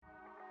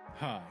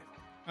Hi,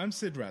 I'm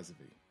Sid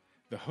Razavi,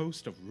 the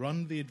host of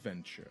Run the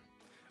Adventure,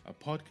 a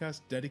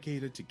podcast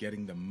dedicated to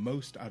getting the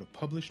most out of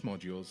published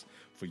modules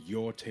for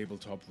your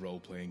tabletop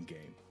role-playing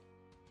game.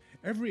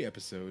 Every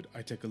episode,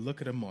 I take a look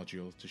at a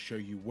module to show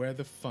you where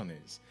the fun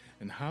is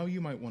and how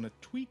you might want to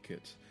tweak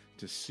it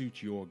to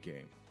suit your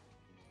game.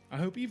 I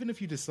hope even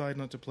if you decide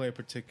not to play a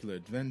particular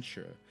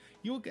adventure,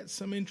 you'll get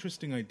some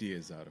interesting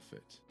ideas out of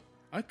it.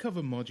 I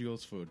cover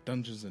modules for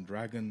Dungeons &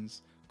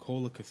 Dragons,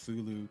 Call of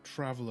Cthulhu,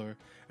 Traveller,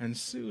 and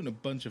soon a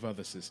bunch of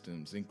other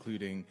systems,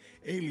 including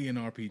Alien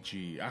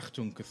RPG,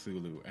 Achtung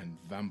Cthulhu, and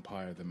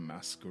Vampire the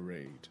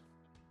Masquerade.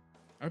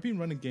 I've been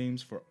running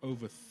games for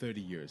over 30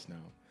 years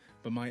now,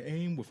 but my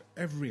aim with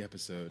every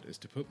episode is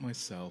to put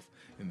myself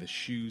in the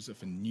shoes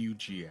of a new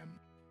GM.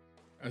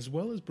 As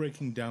well as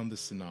breaking down the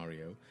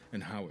scenario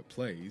and how it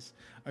plays,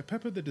 I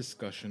pepper the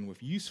discussion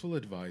with useful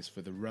advice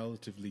for the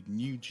relatively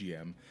new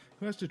GM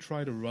who has to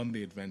try to run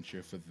the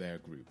adventure for their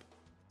group.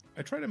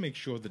 I try to make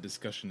sure the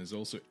discussion is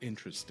also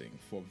interesting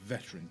for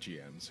veteran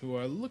GMs who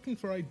are looking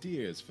for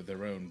ideas for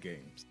their own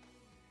games.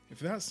 If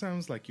that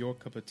sounds like your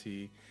cup of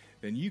tea,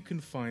 then you can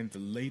find the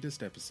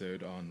latest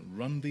episode on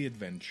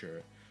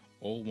runtheadventure,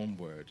 all one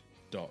word,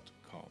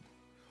 .com,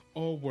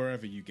 or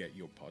wherever you get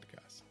your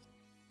podcasts.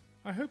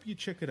 I hope you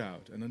check it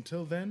out, and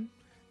until then,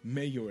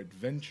 may your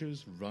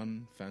adventures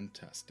run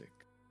fantastic.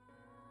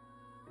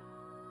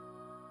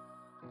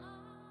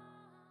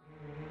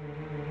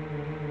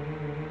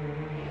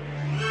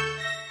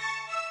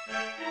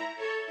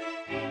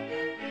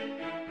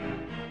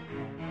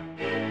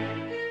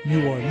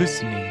 You are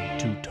listening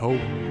to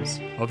Tomes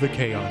of the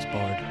Chaos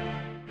Bard.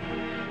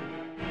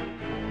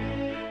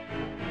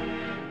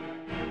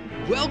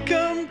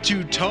 Welcome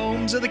to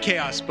Tomes of the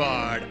Chaos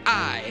Bard.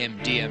 I am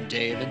DM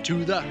Dave, and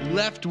to the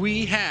left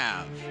we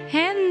have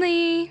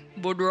Henley.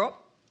 Woodrow,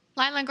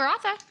 Lila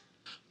Garotha.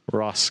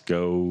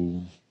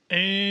 Roscoe.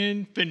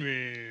 and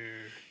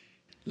Fenrir.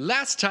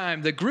 Last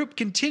time, the group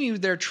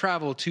continued their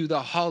travel to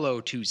the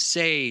Hollow to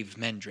save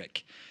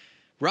Mendrick.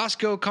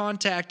 Roscoe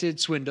contacted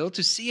Swindle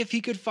to see if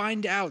he could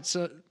find out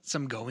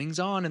some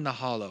goings-on in the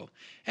Hollow,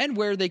 and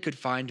where they could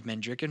find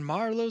Mendrick and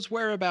Marlowe's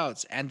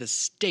whereabouts and the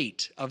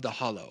state of the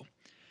Hollow.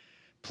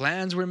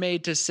 Plans were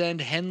made to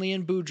send Henley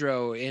and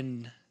Boudreaux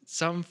in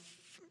some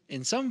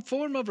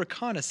form of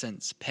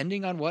reconnaissance,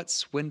 pending on what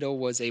Swindle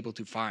was able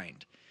to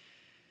find.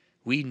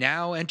 We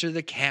now enter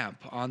the camp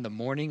on the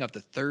morning of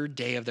the third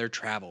day of their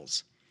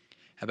travels.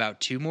 About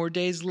 2 more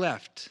days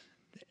left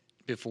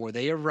before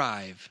they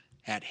arrive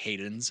at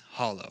Hayden's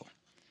Hollow.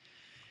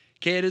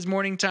 Okay, it is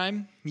morning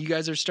time. You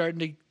guys are starting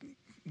to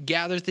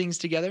gather things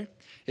together.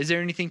 Is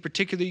there anything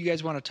particular you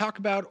guys want to talk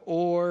about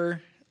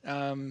or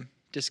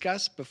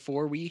discuss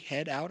before we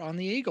head out on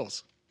the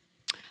Eagles?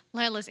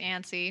 Lila's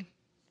antsy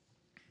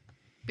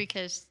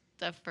because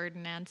of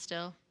Ferdinand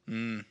still.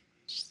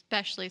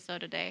 Especially so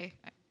today.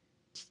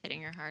 Just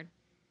hitting her hard.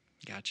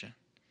 Gotcha.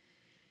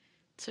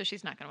 So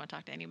she's not going to want to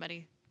talk to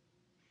anybody.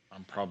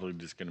 I'm probably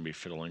just going to be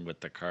fiddling with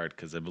the card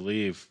because I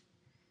believe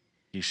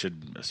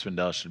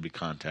Swindell should be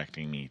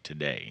contacting me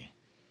today.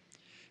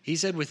 He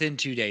said within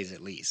 2 days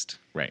at least.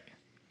 Right.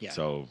 Yeah.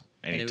 So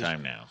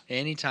anytime now.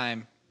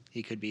 Anytime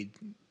he could be.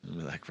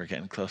 Like, we're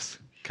getting close.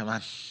 Come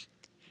on.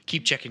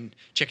 Keep checking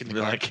the Be card.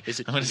 like, Is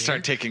it I'm going to here?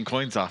 start taking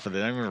coins off of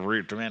it. I'm going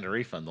to demand a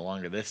refund the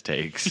longer this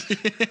takes.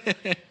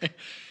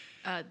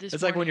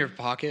 It's like when your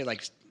pocket,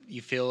 like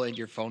you feel in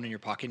your phone in your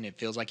pocket and it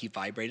feels like you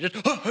vibrated.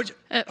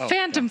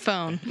 Phantom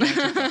phone.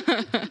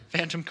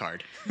 Phantom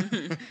card.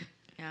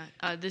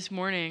 Yeah, this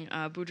morning,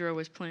 Boudreaux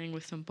was playing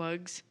with some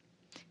bugs,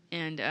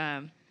 and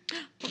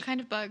What kind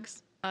of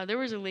bugs? there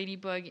was a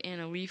ladybug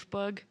and a leaf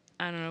bug.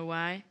 I don't know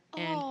why,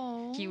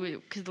 and he was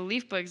because the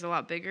leaf bug's a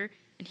lot bigger,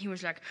 and he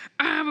was like,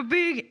 "I'm a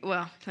big."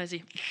 Well, let's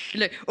see.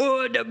 He's like,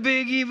 "Oh, the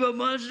big evil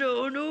monster!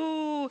 Oh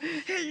no,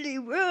 Henley,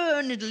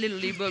 run!" And the little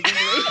leaf bug was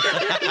like,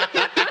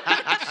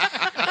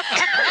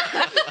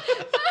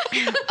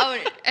 "Oh,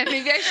 and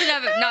maybe I should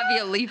have it not be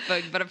a leaf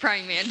bug, but a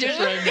praying mantis."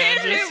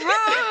 Henley,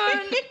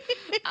 run!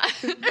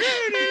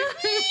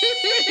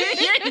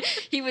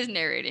 He was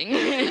narrating,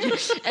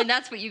 and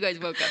that's what you guys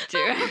woke up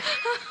to.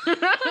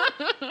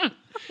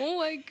 Oh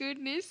my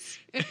goodness.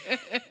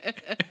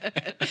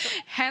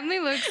 Henley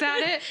looks at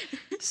it,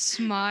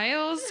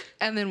 smiles,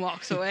 and then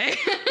walks away.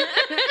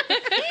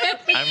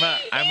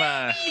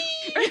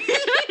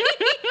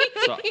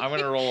 So I'm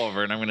going to roll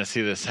over and I'm going to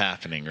see this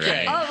happening,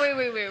 right? Oh,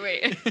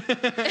 wait.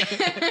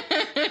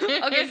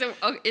 Okay, so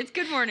it's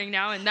good morning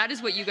now, and that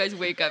is what you guys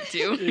wake up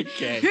to.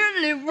 Okay.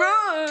 Henley,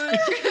 run!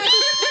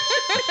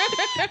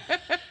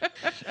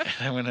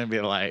 I'm going to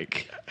be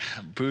like,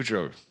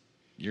 Boudreaux,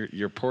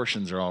 your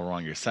portions are all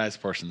wrong. Your size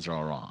portions are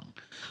all wrong.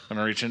 I'm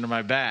going to reach into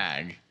my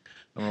bag.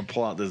 I'm going to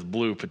pull out this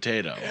blue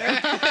potato.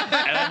 And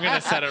I'm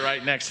going to set it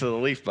right next to the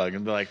leaf bug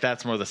and be like,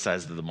 that's more the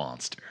size of the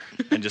monster.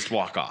 And just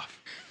walk off.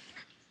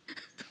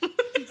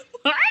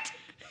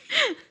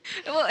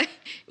 What?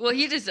 Well,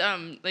 he just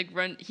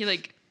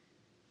he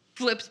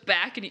flips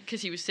back and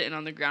because he was sitting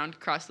on the ground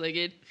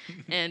cross-legged,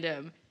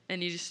 and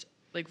he just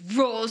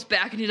rolls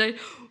back and he's like,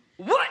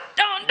 "What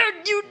are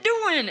you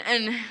doing?"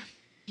 And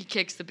He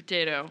kicks the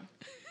potato.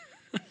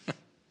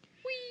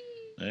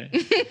 Hey.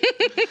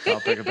 So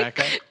I'll pick it back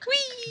up.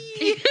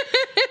 Whee!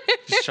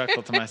 Just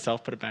chuckle to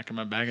myself, put it back in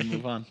my bag, and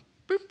move on.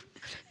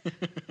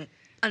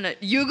 And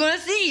you're gonna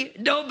see,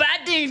 no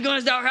bad things gonna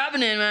start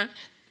happening, man.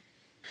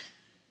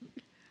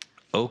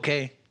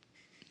 Okay.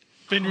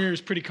 Fenrir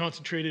is pretty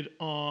concentrated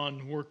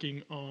on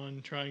working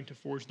on trying to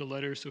forge the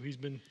letter, so he's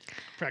been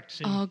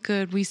practicing. Oh,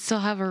 good. We still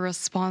have a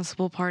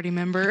responsible party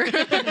member.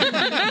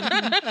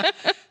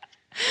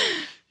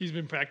 He's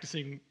been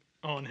practicing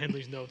on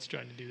Henley's notes,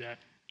 trying to do that.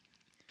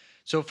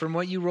 So from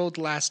what you rolled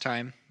last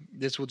time,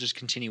 this will just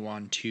continue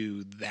on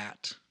to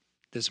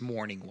this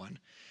morning one.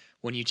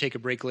 When you take a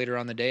break later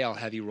on the day, I'll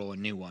have you roll a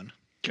new one.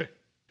 Okay.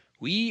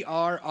 We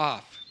are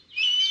off.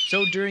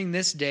 So during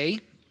this day,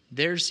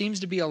 there seems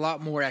to be a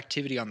lot more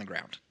activity on the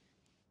ground.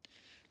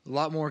 A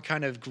lot more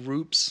kind of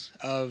groups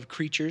of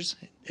creatures.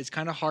 It's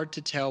kind of hard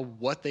to tell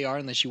what they are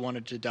unless you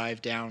wanted to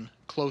dive down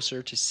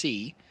closer to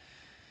see.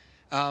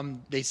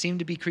 They seem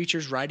to be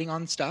creatures riding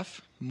on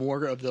stuff,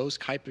 more of those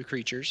type of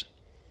creatures.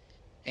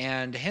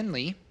 And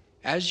Henley,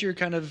 as you're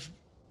kind of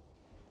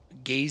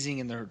gazing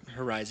in the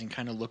horizon,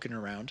 kind of looking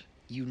around,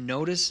 you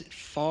notice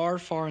far,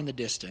 far in the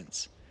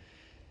distance,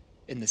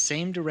 in the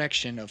same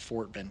direction of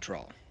Fort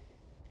Ventral,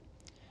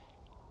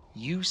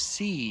 you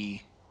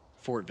see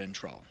Fort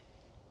Ventral.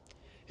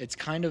 It's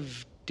kind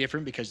of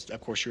different because,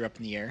 of course, you're up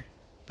in the air,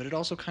 but it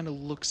also kind of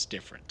looks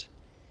different.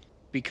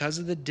 Because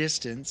of the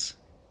distance,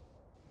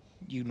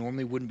 you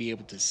normally wouldn't be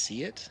able to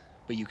see it,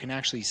 but you can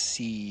actually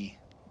see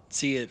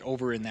it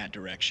over in that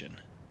direction.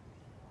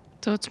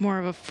 So it's more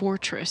of a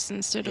fortress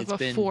instead of It's a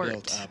been fort.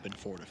 built up and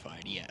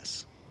fortified,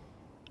 yes.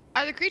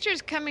 Are the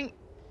creatures coming?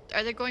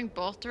 Are they going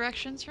both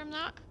directions from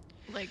that?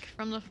 Like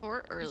from the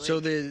fort, or like? So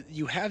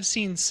you have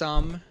seen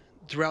some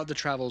throughout the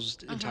travels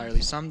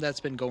entirely. Some that's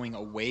been going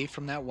away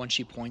from that once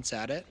she points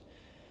at it.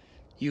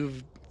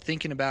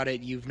 Thinking about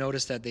it, you've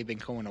noticed that they've been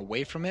going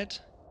away from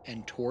it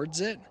and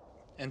towards it,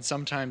 and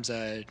sometimes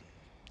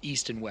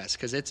east and west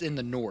because it's in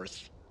the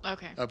north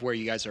Okay. of where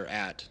you guys are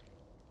at.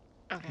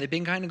 Okay. They've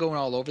been kind of going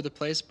all over the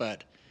place,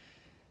 but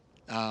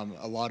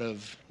a lot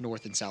of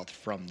north and south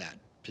from that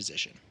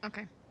position.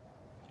 Okay.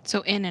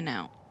 So in and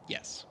out.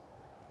 Yes,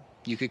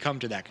 you could come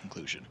to that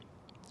conclusion.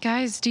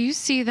 Guys, do you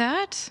see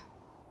that?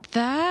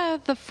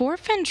 The Fort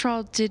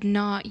Ventral did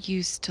not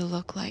used to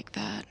look like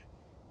that.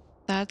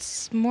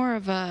 That's more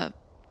of a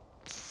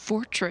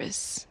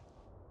fortress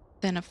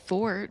than a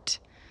fort.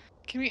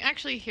 Can we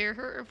actually hear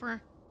her if we're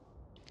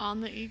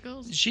on the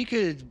eagles? She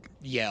could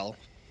yell.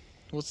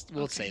 We'll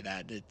Okay. say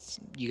that.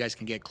 You guys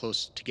can get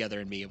close together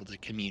and be able to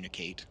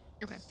communicate.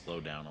 Okay. Slow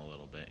down a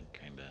little bit,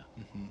 kind of.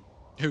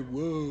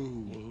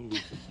 Whoa.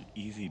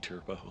 Easy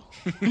turbo.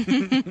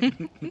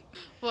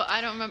 Well,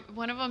 I don't remember.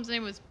 One of them's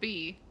name was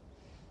B.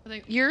 I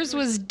think Yours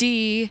was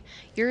D,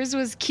 yours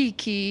was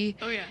Kiki,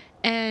 Oh yeah.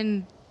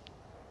 and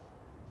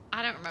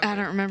I don't remember. I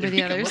don't remember Did the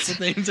we come up others. with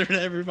names for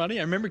everybody?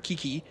 I remember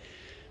Kiki.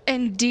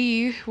 And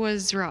D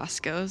was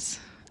Roscoe's.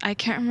 I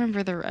can't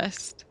remember the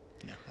rest.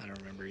 No, I don't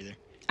remember either.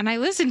 And I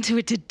listened to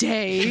it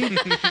today.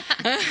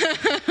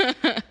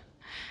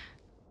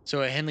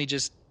 So Henley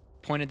just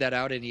pointed that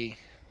out.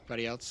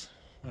 Anybody else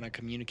want to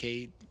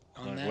communicate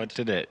on that? What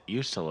did it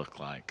used to look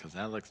like? Because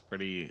that looks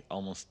pretty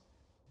almost.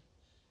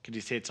 Could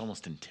you say it's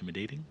almost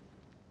intimidating?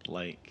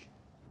 Like,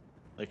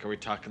 are we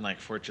talking like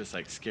fortress,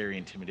 like scary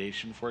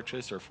intimidation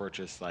fortress, or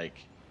fortress like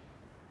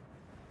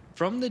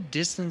From the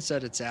distance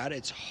that it's at,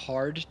 it's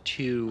hard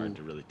to hard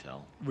to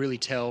really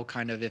tell?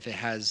 kind of if it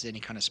has any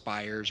kind of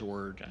spires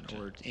or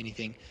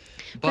anything.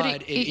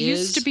 But it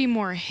used to be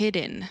more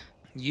hidden.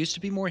 Used to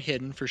be more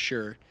hidden for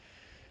sure.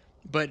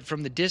 But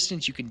from the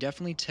distance, you can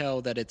definitely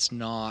tell that it's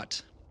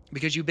not,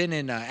 because you've been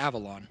in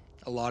Avalon.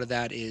 A lot of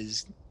that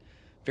is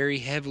very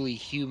heavily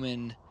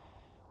human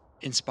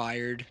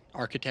inspired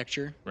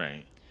architecture.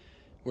 Right.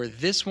 Where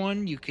this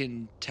one, you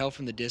can tell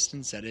from the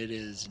distance that it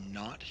is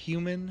not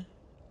human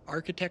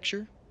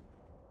architecture.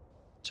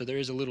 So there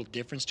is a little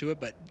difference to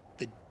it, but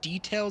the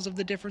details of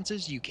the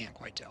differences, you can't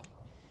quite tell.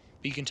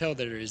 But you can tell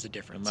that there is a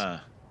difference.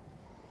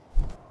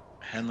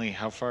 Henley,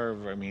 how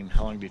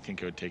long do you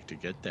think it would take to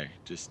get there?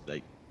 Just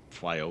like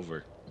fly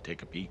over and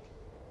take a peek.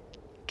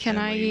 Can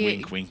Henley, I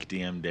wink, wink,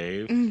 DM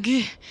Dave.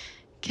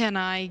 Can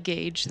I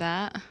gauge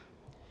that?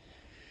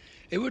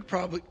 It would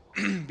probably,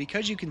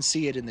 because you can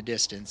see it in the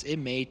distance, it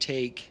may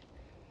take,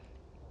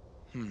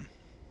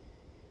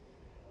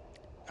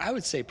 I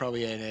would say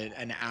probably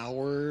an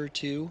hour or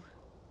two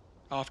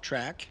off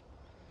track.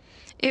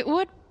 It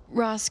would,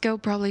 Roscoe,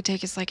 probably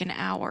take us like an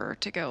hour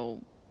to go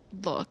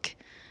look,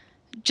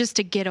 just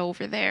to get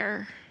over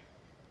there.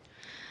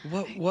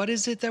 What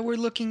is it that we're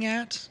looking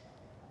at?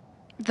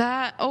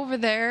 That over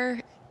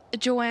there,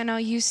 Joanna,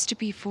 used to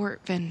be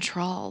Fort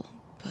Ventral,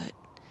 but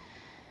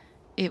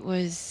it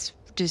was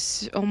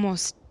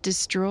almost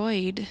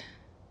destroyed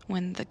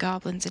when the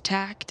goblins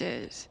attacked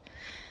it.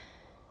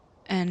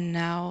 And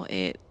now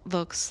it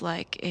looks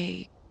like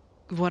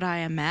what I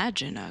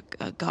imagine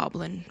a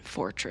goblin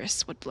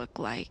fortress would look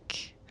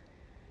like.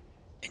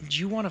 And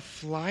you want to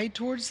fly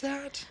towards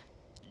that?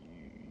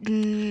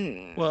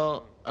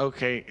 Well,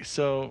 okay,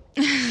 so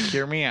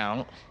hear me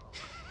out.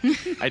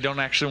 I don't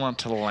actually want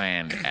to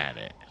land at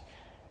it.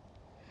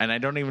 And I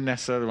don't even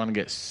necessarily want to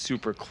get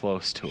super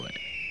close to it.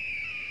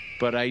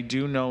 But I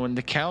do know in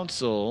the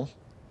council,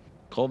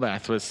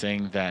 Colbath was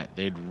saying that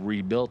they'd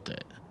rebuilt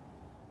it.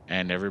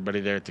 And everybody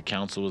there at the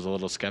council was a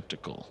little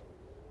skeptical.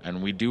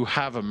 And we do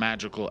have a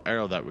magical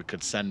arrow that we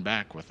could send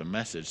back with a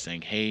message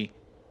saying, hey,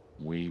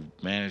 we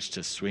managed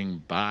to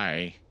swing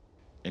by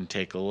and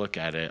take a look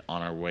at it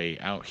on our way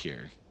out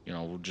here. You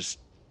know, we'll just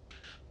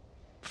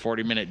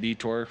 40-minute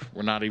detour.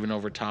 We're not even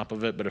over top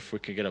of it, but if we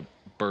could get a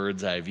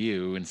bird's eye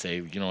view and say,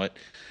 you know what,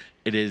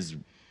 it has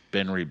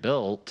been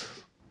rebuilt,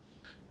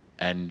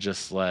 and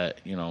just let,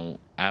 you know,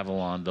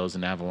 Avalon, those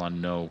in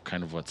Avalon know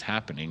kind of what's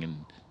happening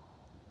and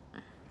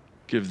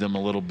give them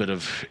a little bit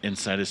of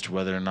insight as to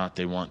whether or not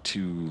they want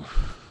to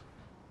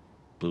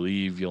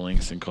believe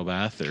Yolinks and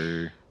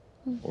Colbath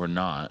or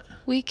not.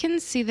 We can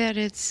see that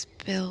it's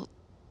built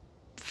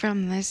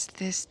from this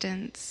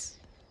distance.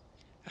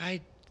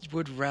 I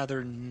would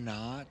rather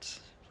not.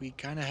 We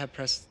kind of have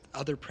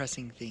other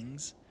pressing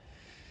things.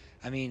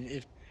 I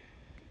mean,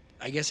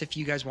 I guess if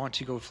you guys want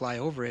to go fly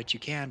over it, you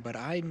can, but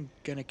I'm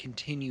going to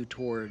continue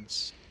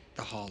towards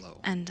the hollow.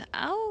 And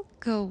I'll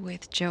go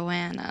with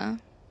Joanna.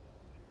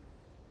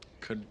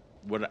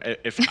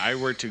 If I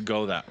were to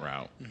go that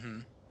route,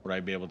 would I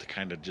be able to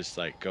kind of just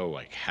like go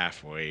like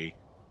halfway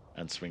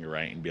and swing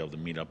right and be able to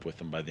meet up with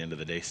them by the end of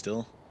the day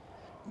still?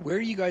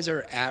 Where you guys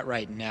are at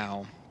right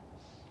now,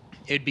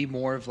 it'd be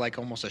more of like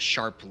almost a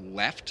sharp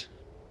left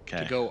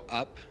to go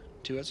up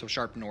to it. So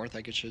sharp north,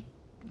 I should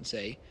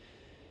say,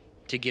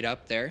 to get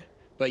up there.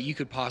 But you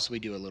could possibly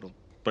do a little.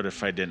 But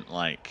if I didn't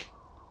like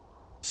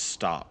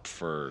stop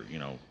for, you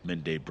know,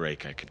 midday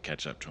break, I could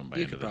catch up to him by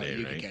the end of the day, right?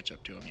 You could catch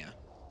up to him, yeah.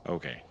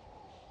 Okay.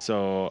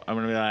 So I'm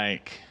going to be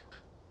like,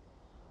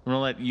 I'm going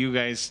to let you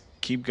guys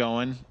keep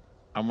going.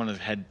 I'm going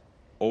to head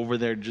over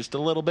there just a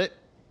little bit,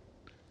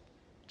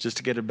 just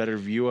to get a better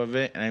view of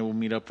it, and I will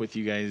meet up with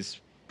you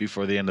guys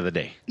before the end of the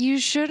day. You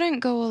shouldn't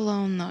go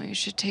alone, though. You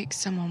should take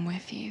someone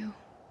with you.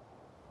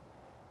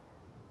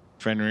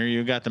 Fenrir,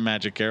 you got the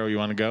magic arrow. You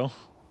want to go?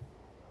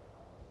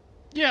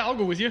 Yeah, I'll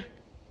go with you.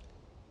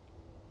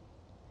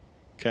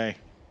 Okay.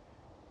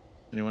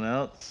 Anyone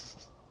else?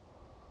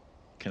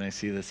 Can I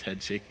see this head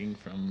shaking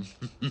from...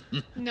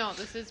 No,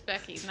 this is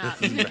Becky, not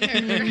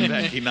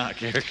Becky, not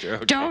character.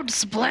 Okay. Don't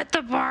split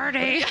the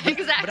party.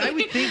 Exactly. But I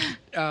would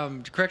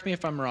think, correct me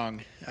if I'm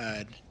wrong,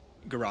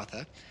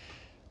 Garotha,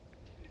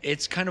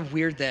 it's kind of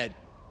weird that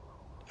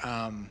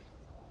Garotha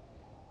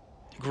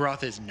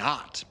is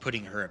not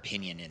putting her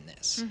opinion in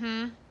this.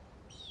 Mm-hmm.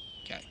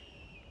 Okay.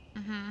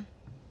 Mm-hmm.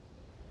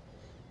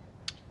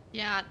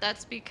 Yeah,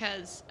 that's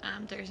because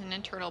there's an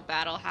internal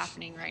battle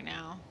happening right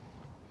now.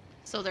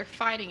 So they're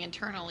fighting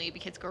internally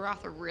because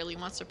Garotha really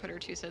wants to put her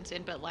 2 cents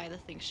in, but Lila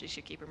thinks she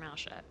should keep her mouth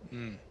shut.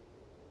 Mm.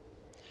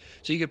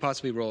 So you could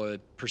possibly roll a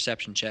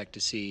perception check to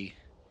see,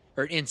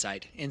 or an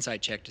insight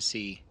check to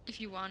see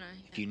If you wanna.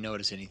 if you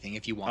notice anything,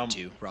 if you want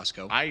to,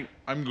 Roscoe.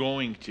 I'm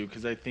going to,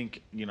 because I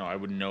think, you know, I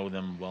would know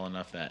them well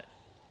enough that,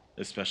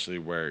 especially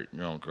where, you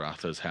know,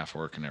 Garotha's half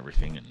orc and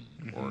everything,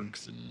 and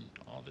orcs and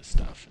all this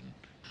stuff, and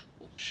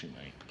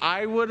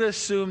I would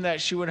assume that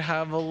she would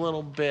have a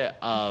little bit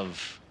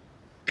of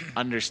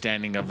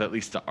understanding of at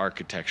least the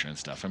architecture and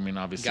stuff. I mean,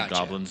 obviously Gotcha.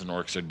 goblins and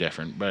orcs are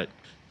different, but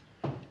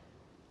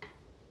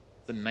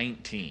the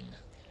 19.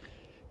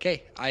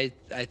 Okay, I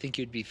think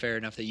you'd be fair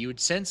enough that you would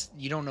sense,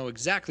 you don't know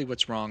exactly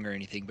what's wrong or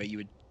anything, but you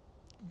would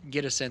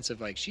get a sense of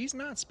like, she's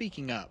not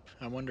speaking up.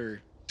 I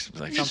wonder.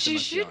 Like, She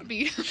should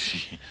be.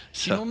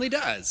 She normally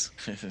does.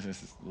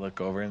 Look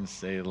over and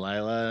say,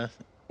 Lila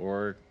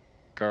or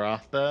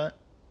Garotha,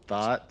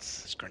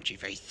 thoughts? Scrunchy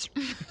face.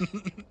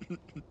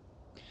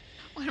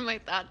 One of my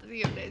thoughts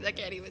these days, I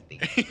can't even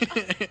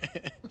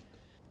think.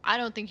 I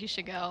don't think you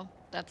should go.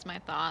 That's my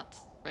thoughts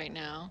right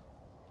now.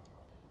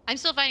 I'm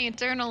still fighting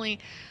internally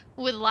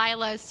with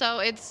Lila, so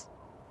it's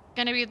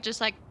gonna be just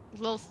like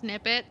little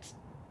snippets.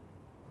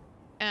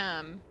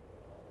 But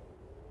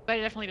I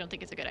definitely don't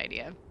think it's a good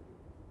idea.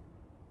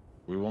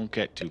 We won't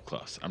get too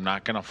close. I'm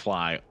not going to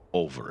fly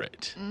over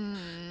it.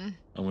 I'm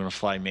going to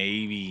fly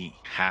maybe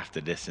half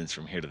the distance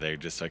from here to there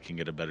just so I can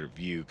get a better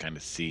view, kind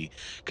of see.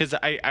 Because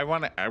I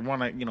want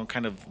to, you know,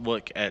 kind of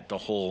look at the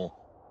whole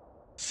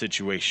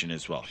situation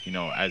as well. You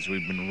know, as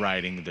we've been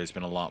riding, there's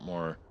been a lot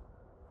more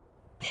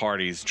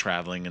parties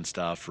traveling and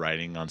stuff,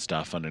 riding on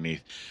stuff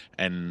underneath.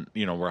 And,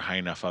 you know, we're high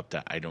enough up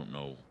that we don't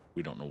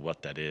know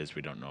what that is.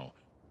 We don't know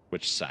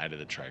which side of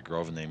the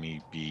Trigroven they may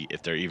be.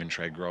 If they're even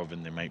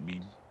Trigroven, they might be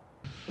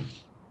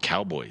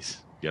cowboys,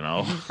 you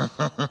know,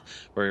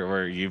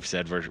 where you've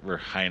said we're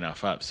high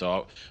enough up.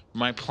 So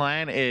my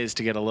plan is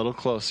to get a little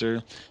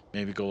closer,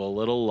 maybe go a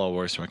little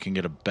lower so I can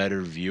get a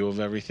better view of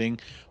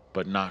everything,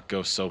 but not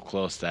go so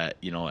close that,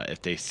 you know,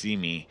 if they see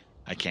me,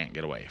 I can't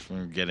get away. If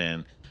we get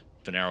in,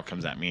 if an arrow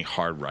comes at me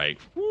hard right,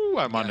 woo,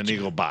 I'm on an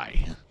eagle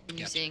bye. When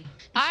you sing,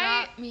 I-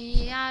 shot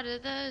me out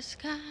of the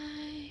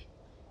sky.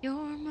 You're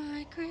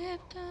my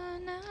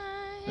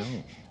kryptonite.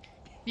 Oh.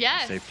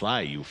 Yes. Say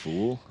fly, you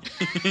fool.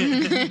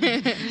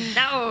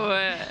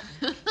 No.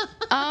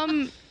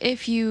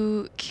 If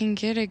you can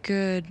get a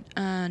good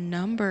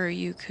number,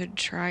 you could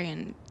try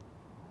and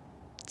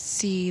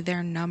see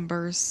their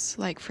numbers,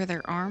 like for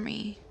their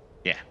army.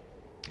 Yeah.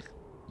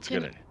 It's a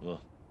good idea.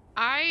 Well,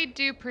 I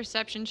do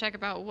perception check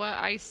about what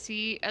I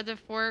see at the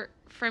fort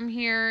from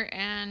here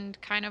and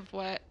kind of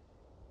what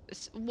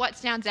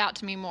stands out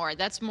to me more.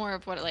 That's more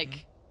of what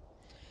like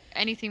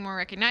anything more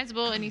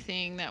recognizable,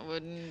 anything that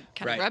would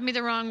kind Right. of rub me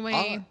the wrong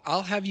way.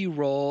 I'll have you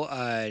roll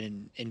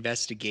an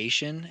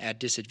investigation at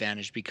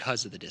disadvantage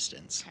because of the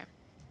distance. Okay.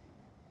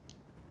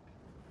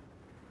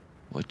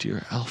 what do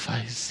your elf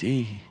eyes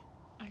see?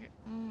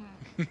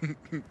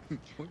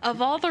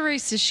 Of all the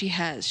races she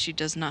has, she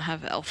does not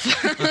have elf. You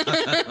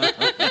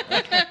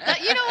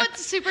know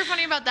what's super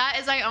funny about that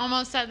is I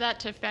almost said that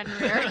to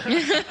Fenrir.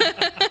 Is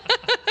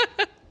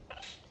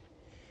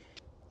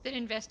it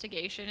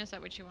investigation? Is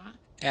that what you want?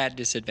 At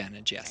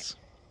disadvantage, yes.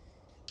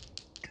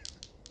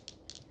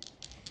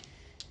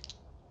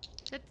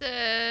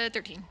 It's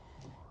 13.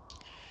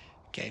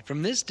 Okay,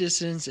 from this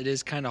distance, it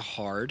is kind of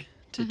hard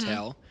to Mm-hmm.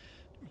 tell.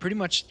 Pretty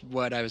much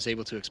what I was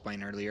able to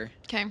explain earlier.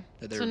 Okay.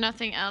 That So they're-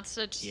 nothing else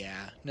that's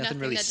Yeah, nothing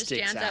really that just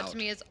sticks stands out out. to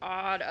me as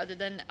odd, other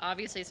than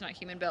obviously it's not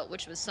human built,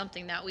 which was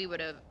something that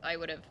I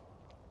would have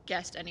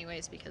guessed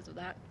anyways because of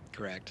that.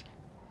 Correct.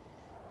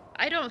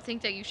 I don't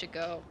think that you should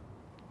go.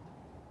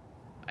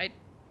 I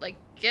like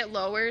get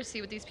lower,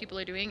 see what these people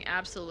are doing.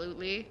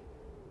 Absolutely.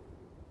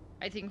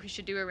 I think we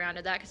should do a round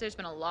of that because there's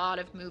been a lot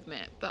of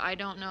movement, but I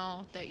don't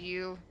know that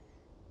you,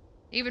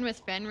 even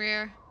with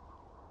Fenrir,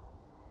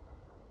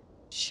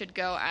 should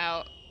go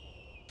out.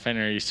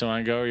 Fenrir, you still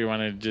want to go or you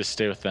want to just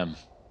stay with them?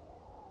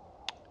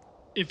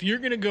 If you're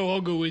gonna go,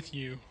 I'll go with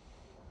you.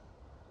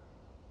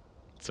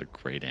 It's a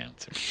great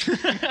answer.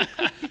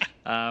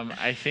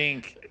 I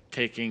think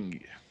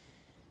taking.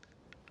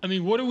 I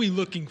mean, what are we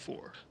looking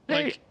for?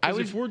 Hey, Like, I 'cause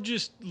would- if we're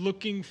just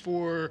looking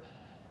for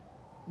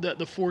that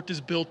the fort is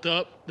built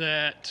up,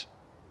 that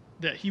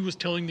he was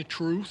telling the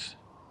truth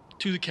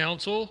to the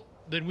council,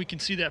 then we can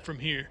see that from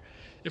here.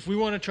 If we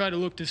want to try to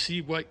look to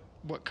see what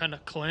kind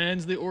of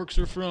clans the orcs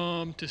are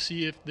from, to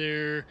see if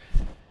they're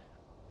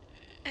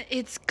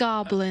It's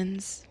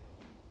goblins.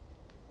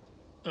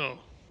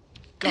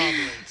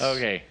 goblins.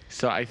 Okay,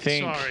 so I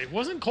think. Sorry,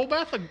 wasn't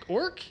Kolbath an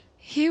orc?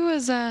 He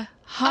was a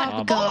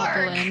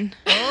hobgoblin.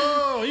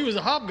 Oh, he was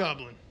a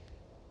hobgoblin.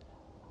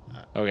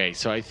 Okay,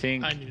 so I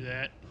think. I knew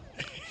that.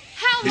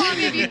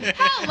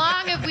 How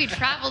long have we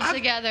traveled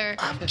together?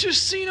 I've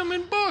just seen him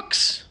in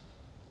books.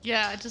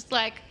 Yeah, just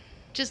like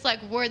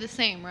we're the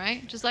same,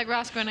 right? Just like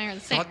Roscoe and I are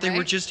the same. Thought they were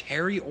right? just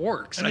hairy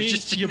orcs. I mean,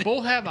 you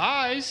both have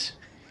eyes.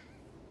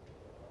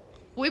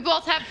 We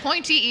both have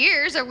pointy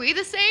ears. Are we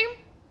the same?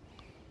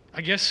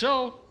 I guess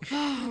so.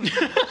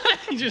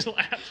 He just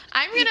laughed.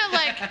 I'm gonna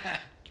like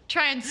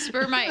try and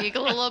spur my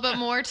eagle a little bit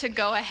more to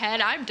go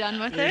ahead. I'm done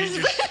with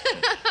this.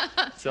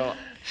 So,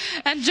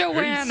 And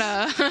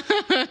Joanna.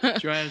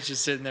 Joanna's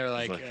just sitting there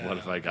like, like, what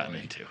have I gotten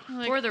into?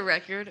 For the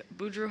record,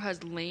 Boudreaux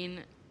has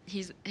lain.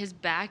 His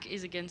back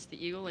is against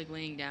the eagle, like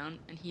laying down,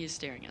 and he is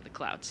staring at the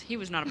clouds. He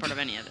was not a part of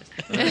any of this.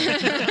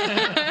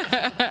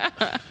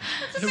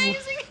 It's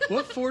amazing.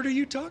 What fort are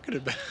you talking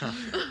about?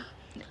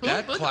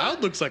 That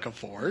cloud looks like a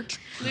fort.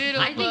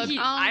 Little I think bug he.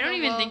 on I the don't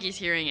even wall. think he's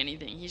hearing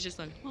anything. He's just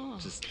like, oh.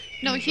 Just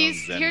No, in his own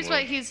he's Zen here's what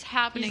world. he's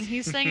happening.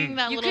 He's singing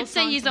that You little could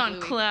say song he's from on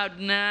Bluey. cloud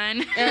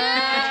 9.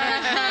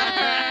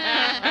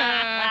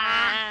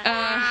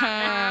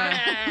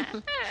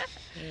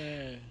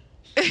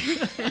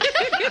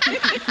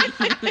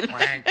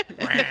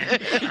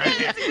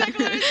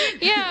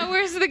 Yeah,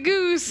 where's the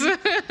goose?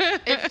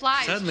 It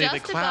flies Suddenly, the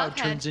just cloud above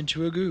turns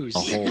into a goose. A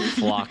whole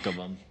flock of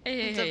them.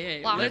 Hey, It's a hey,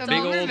 hey. flock Let's of Big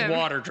all old remember-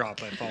 water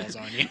droplet falls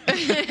on you.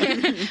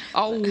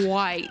 A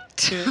white.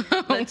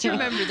 Let's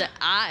remember that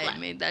I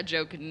made that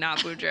joke, not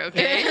Boudreaux,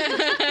 okay?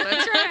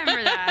 Let's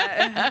remember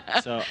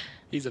that. So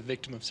He's a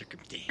victim of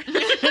circumstance.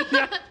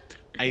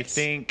 I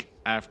think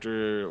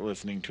after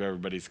listening to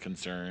everybody's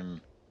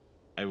concern,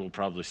 I will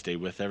probably stay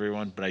with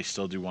everyone, but I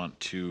still do want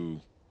to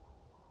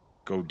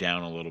go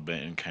down a little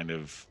bit and kind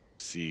of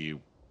see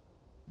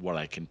what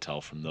I can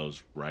tell from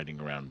those riding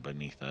around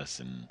beneath us.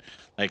 And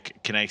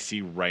like, can I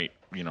see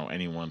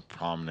anyone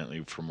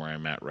prominently from where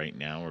I'm at right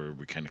now, or are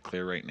we kind of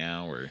clear right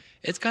now, or?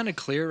 It's kind of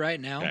clear right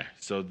now. Okay.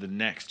 So the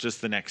next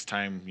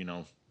time,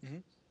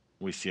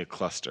 we see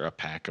a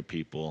pack of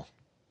people,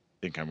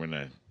 I think I'm going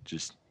to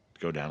just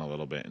go down a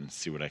little bit and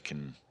see what I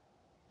can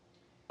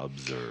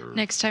observe.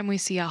 Next time we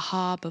see a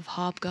hob of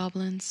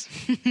hobgoblins.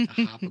 A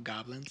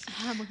hobgoblins.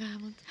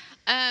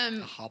 A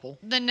hobble.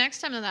 The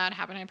next time that would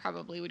happen, I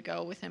probably would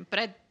go with him, but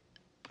I'd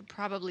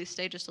probably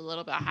stay just a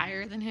little bit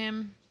higher than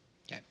him.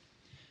 Okay.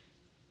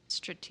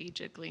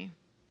 Strategically.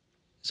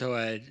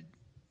 So,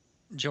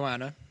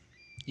 Joanna,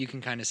 you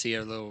can kind of see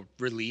a little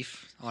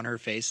relief on her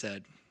face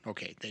that,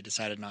 okay, they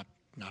decided not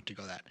to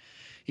go that.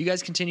 You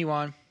guys continue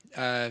on.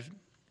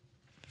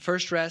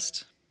 First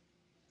rest.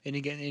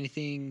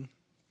 Anything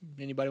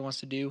anybody wants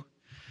to do?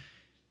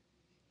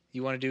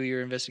 You want to do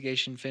your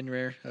investigation,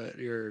 Fenrir?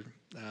 Your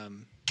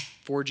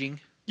forging?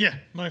 Yeah,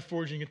 my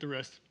forging at the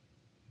rest.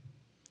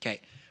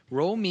 Okay.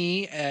 Roll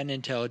me an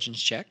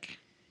intelligence check.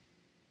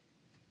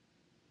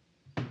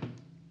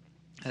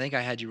 I think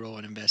I had you roll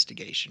an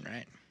investigation,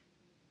 right?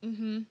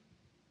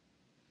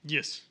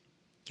 Yes.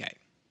 Okay.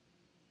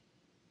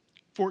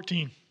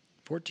 14.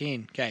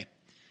 14. Okay.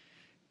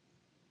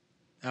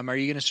 Are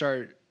you going to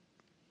start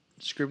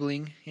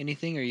scribbling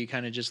anything, or are you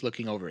kind of just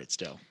looking over it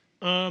still?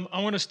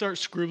 I want to start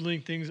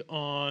scribbling things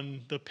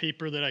on the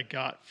paper that I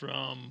got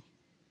from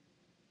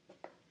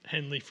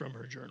Henley from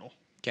her journal.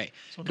 Okay.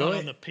 So Go not ahead.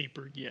 on the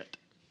paper yet.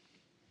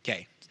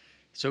 Okay.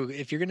 So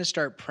if you're going to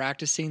start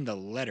practicing the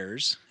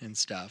letters and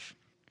stuff,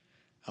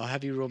 I'll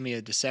have you roll me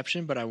a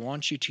deception, but I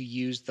want you to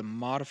use the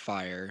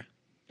modifier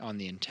on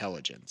the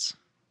intelligence.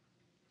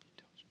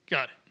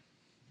 Got it.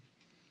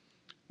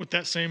 With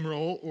that same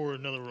roll or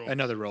another roll?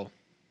 Another roll.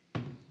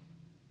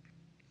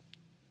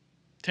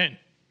 10.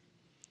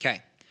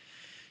 Okay.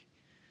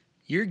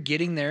 You're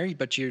getting there,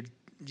 but you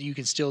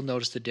can still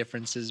notice the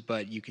differences,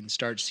 but you can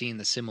start seeing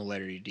the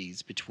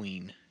similarities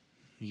between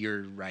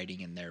your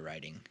writing and their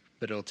writing.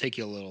 But it'll take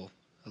you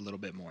a little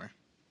bit more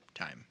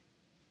time.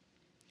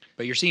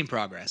 But you're seeing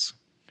progress.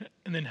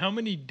 And then how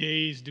many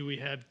days do we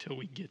have till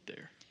we get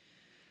there?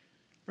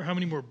 Or how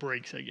many more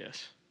breaks, I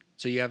guess?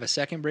 So you have a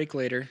second break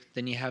later,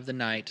 then you have the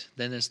night,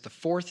 then it's the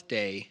fourth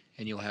day,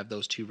 and you'll have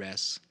those 2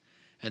 rests.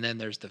 And then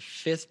there's the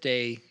 5th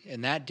day,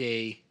 and that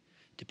day,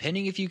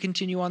 depending if you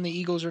continue on the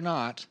Eagles or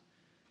not,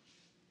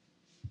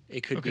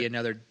 it could be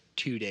another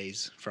 2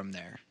 days from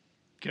there.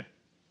 Okay.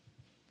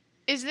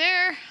 Is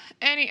there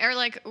any, or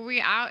like, are we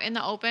out in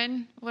the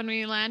open when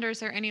we land, or is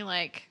there any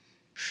like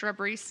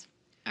shrubberies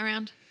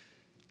around?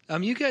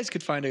 You guys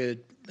could find a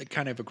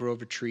kind of a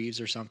grove of trees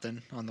or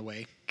something on the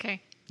way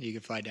Okay. you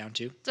could fly down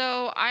to.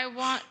 So I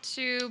want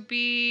to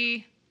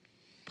be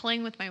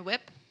playing with my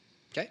whip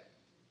Okay.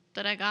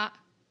 that I got,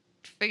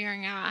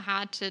 figuring out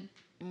how to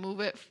move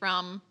it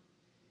from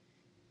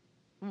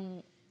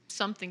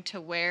something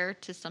to wear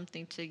to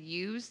something to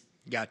use,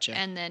 Gotcha.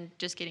 and then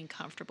just getting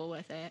comfortable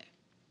with it.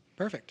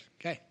 Perfect.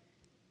 Okay.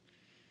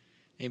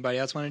 Anybody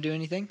else want to do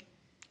anything?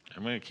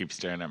 I'm going to keep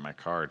staring at my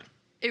card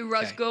Hey,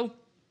 Roscoe,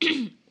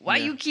 why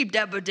you keep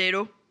that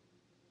potato?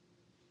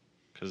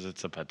 because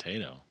it's a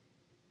potato.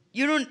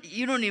 You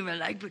don't even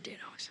like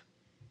potatoes.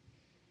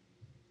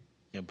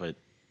 Yeah, but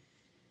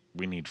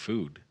we need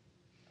food.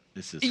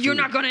 This is You're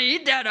food. not gonna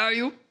eat that, are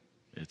you?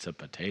 It's a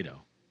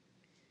potato.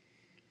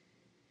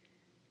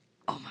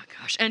 Oh my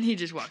gosh! And he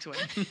just walks away.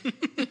 I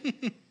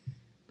think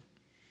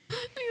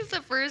it's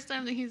the first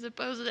time that he's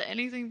opposed to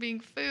anything being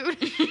food.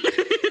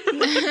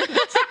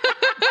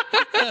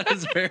 That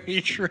is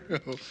very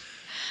true.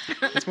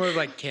 It's more of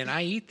like, can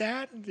I eat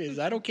that? Is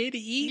that okay to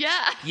eat?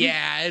 Yeah.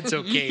 Yeah, it's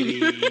okay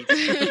to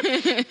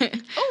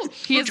eat.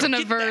 He has an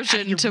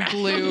aversion to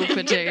blue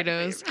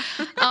potatoes.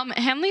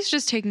 Henley's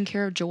just taking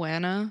care of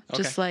Joanna,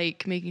 just Okay.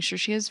 like making sure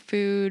she has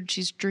food,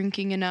 she's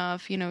drinking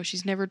enough. You know,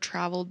 she's never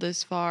traveled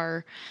this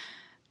far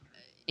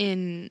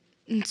in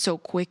so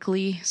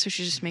quickly, so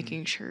she's just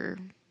making sure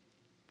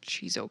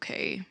she's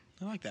okay.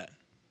 I like that.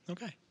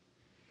 Okay.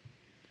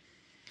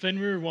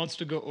 Fenrir wants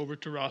to go over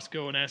to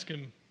Roscoe and ask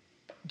him,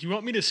 do you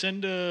want me to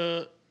send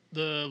the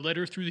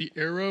letter through the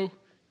arrow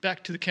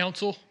back to the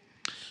council?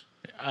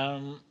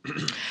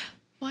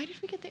 Why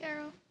did we get the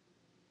arrow?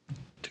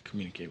 To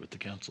communicate with the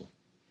council.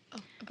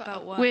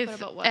 About what? With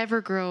about what?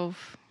 Evergrove,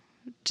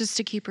 just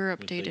to keep her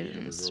With the updated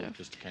and Evergrove, stuff.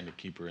 just to kind of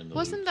keep her in the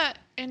Wasn't loop. that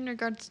in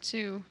regards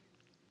to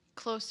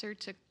closer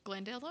to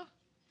Glendale,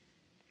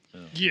 though?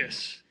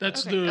 Yes.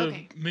 That's Okay, the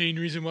okay. main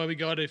reason why we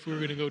got it, if we were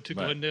going to go to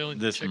But Glendale and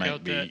this check might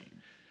out be that.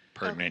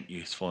 pertinent,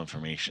 useful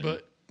information.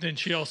 But then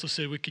she also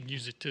said we could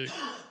use it to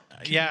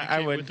yeah, I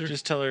communicate would with her.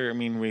 just tell her. I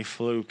mean, we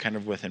flew kind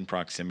of within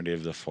proximity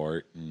of the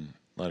fort and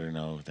let her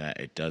know that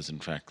it does, in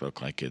fact,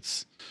 look like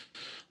it's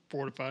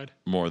fortified.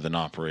 more than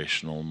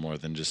operational, more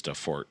than just a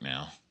fort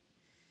now.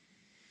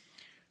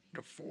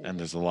 And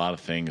there's a lot of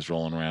things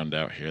rolling around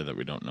out here that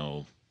we don't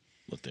know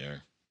what they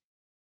are.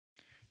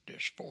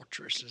 This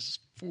fortress is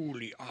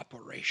fully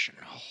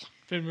operational.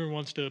 Fenrir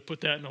wants to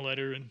put that in a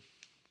letter and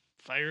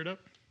fire it up.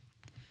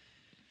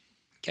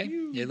 Okay.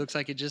 It looks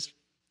like it just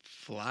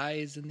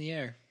flies in the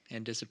air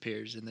and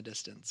disappears in the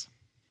distance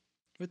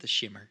with a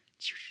shimmer.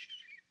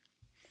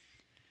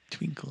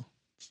 Twinkle.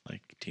 It's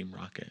like Team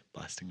Rocket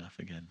blasting off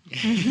again.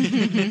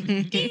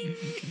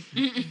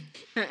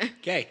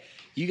 Okay.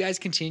 You guys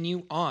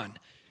continue on.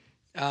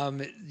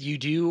 You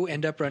do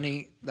end up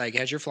running, like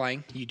as you're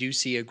flying, you do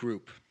see a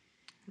group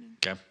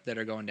Okay. that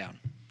are going down.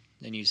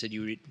 And you said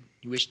you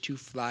wish to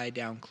fly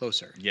down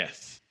closer.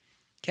 Yes.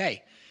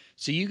 Okay.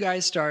 So you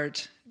guys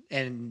start,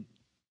 and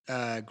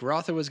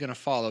Garotha was going to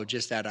follow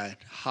just at a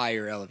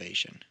higher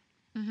elevation.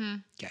 Mm-hmm.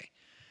 Okay.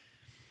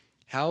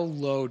 How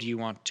low do you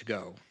want to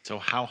go? So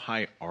how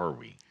high are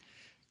we?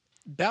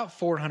 About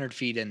 400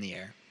 feet in the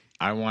air.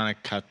 I want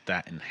to cut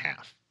that in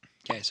half.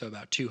 Okay, so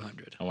about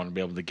 200. I want to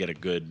be able to get a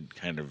good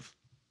kind of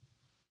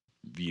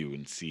view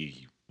and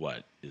see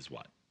what is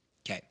what.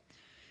 Okay.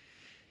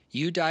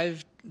 You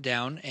dive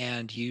down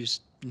and you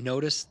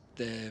notice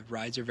the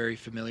rides are very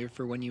familiar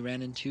for when you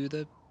ran into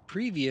the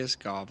previous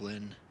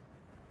goblin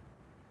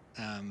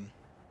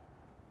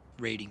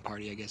raiding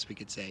party, I guess we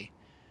could say.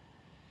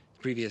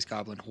 Previous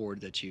goblin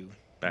horde that you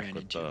Back ran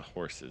with into. the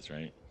horses,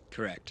 right?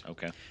 Correct.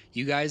 Okay.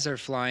 You guys are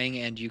flying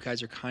and you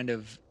guys are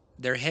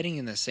they're heading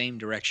in the same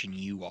direction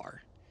you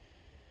are.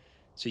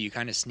 So you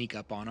kind of sneak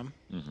up on them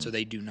so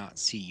they do not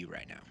see you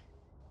right now.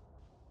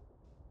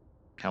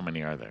 How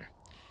many are there?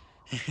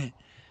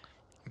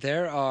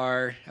 There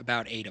are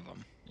about 8 of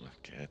them.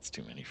 Okay, that's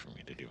too many for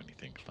me to do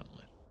anything fun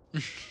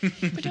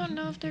with. We don't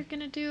know if they're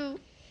gonna do,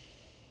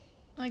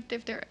 like,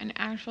 if they're an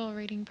actual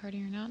raiding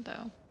party or not,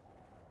 though.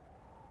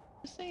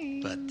 Just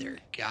saying. But they're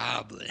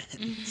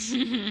goblins.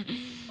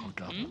 Oh,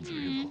 goblins are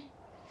evil.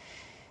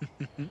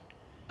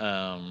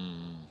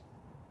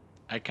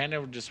 I kind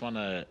of just want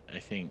to, I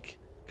think,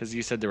 because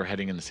you said they were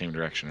heading in the same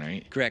direction,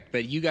 right? Correct,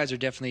 but you guys are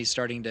definitely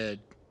starting to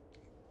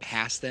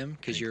pass them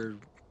because your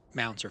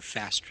mounts are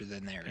faster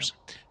than theirs.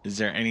 Is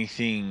there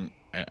anything,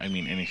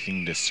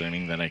 anything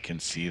discerning that I can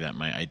see that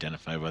might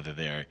identify whether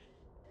they are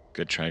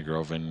good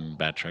Trigrovan,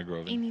 bad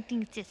Trigrovan?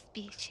 Anything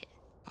suspicious.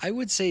 I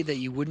would say that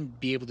you wouldn't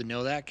be able to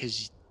know that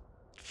because,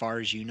 as far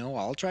as you know,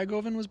 all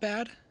Trigrovan was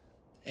bad.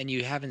 And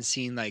you haven't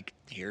seen, like,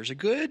 here's a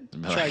good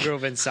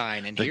Trigrovan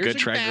sign, and The here's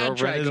good a bad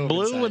Trigrovan is Trigrovan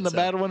blue sign, and the so-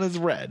 bad one is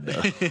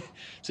red.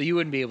 So you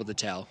wouldn't be able to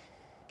tell.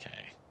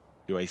 Okay.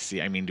 Do I see,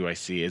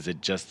 is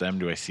it just them?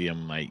 Do I see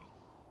them like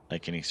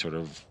any sort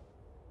of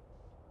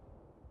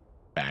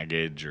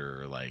baggage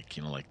or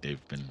like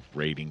they've been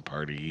raiding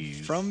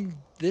parties? From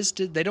this,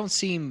 they don't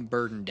seem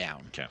burdened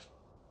down. Okay.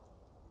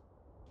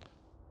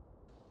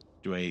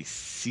 Do I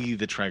see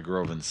the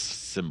Trigrovan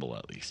symbol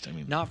at least?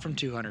 Not from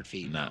 200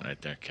 feet. Not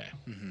right there. Okay.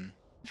 Mm-hmm.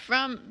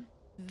 From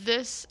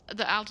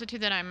the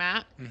altitude that I'm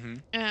at,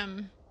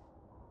 Mm-hmm.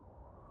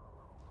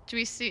 do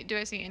I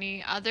see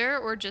any other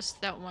or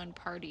just that one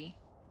party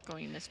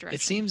going in this direction?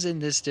 It seems in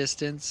this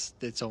distance,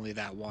 it's only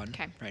that one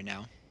Okay. right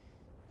now.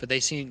 But they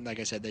seem, like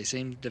I said, they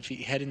seem to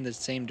head in the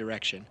same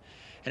direction.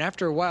 And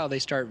after a while, they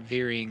start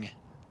veering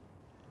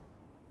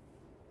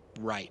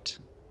right.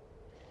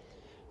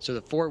 So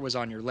the fort was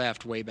on your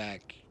left, way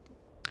back.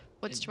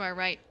 What's to our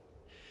right?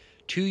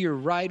 To your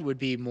right would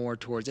be more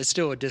towards, it's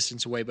still a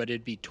distance away, but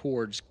it'd be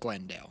towards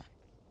Glendale.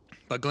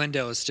 But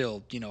Glendale is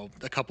still,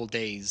 a couple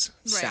days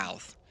Right.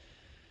 south.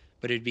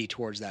 But it'd be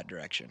towards that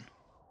direction.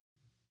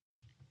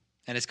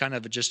 And it's kind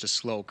of just a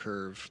slow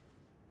curve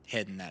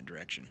heading that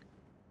direction.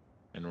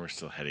 And we're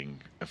still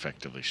heading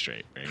effectively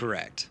straight, right?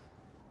 Correct.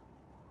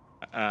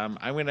 I'm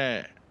going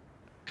to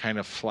kind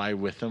of fly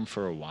with them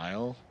for a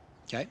while.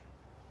 Okay.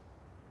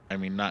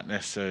 Not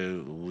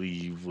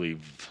necessarily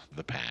leave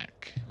the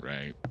pack,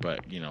 right?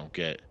 But,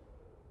 get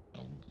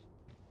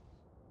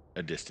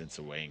a distance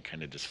away and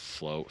kind of just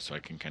float so I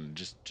can kind of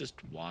just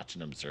watch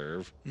and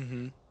observe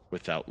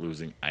without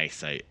losing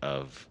eyesight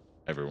of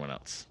everyone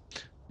else.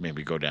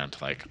 Maybe go down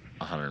to like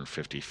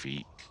 150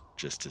 feet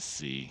just to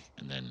see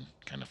and then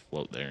kind of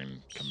float there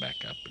and come back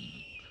up.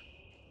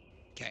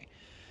 Okay.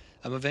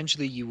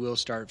 Eventually you will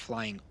start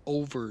flying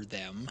over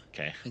them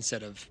Okay.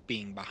 instead of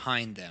being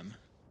behind them.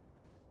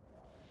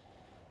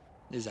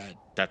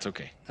 That's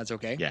okay. That's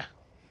okay? Yeah.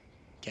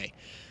 Okay.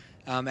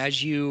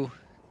 As you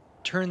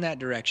turn that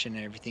direction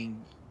and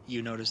everything,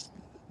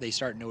 they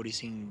start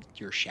noticing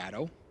your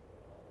shadow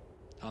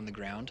on the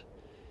ground.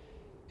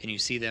 And you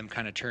see them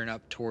kind of turn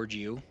up towards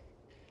you.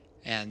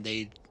 And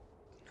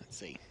let's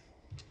see.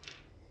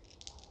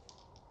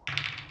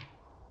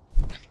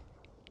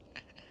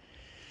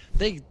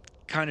 They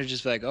kind of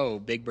just like, oh,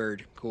 big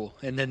bird, cool.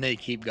 And then they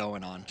keep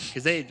going on.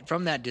 Because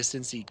from that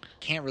distance, you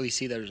can't really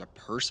see there's a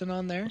person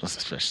on there.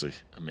 Especially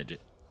a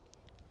midget.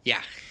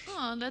 Yeah.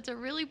 Oh, that's a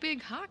really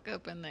big hawk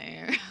up in the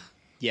air.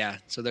 Yeah,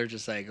 so they're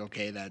just like,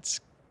 okay, that's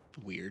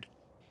weird.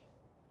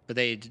 But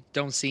they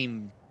don't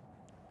seem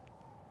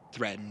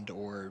threatened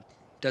or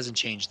doesn't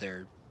change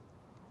their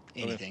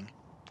anything.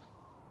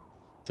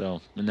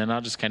 So, and then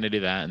I'll just kind of do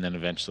that and then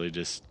eventually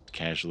just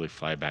casually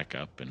fly back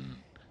up and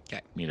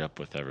meet up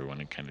with everyone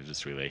and kind of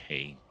just relay,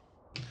 hey,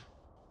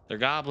 they're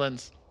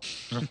goblins.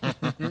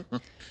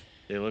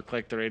 They look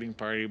like the raiding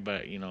party,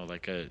 but,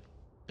 like a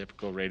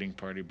typical raiding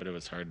party, but it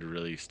was hard to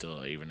really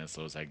still, even as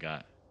low as I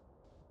got,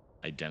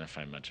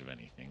 identify much of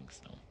anything.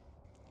 So,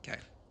 okay.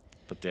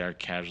 But they are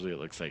casually, it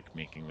looks like,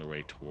 making their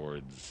way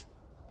towards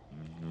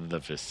the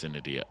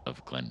vicinity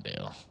of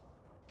Glendale.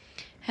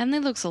 Henley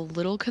looks a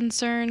little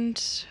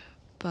concerned,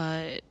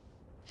 but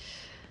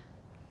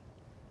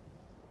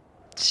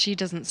she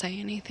doesn't say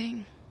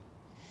anything.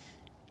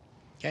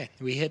 Okay,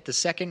 we hit the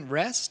second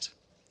rest.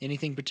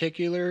 Anything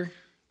particular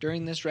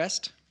during this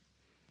rest?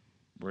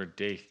 We're at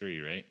day 3,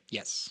 right?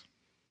 Yes.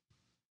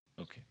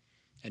 Okay.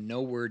 And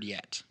no word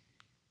yet.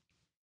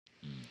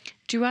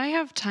 Do I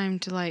have time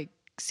to,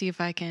 see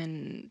if I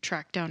can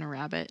track down a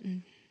rabbit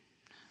and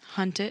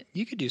hunt it?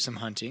 You could do some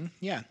hunting.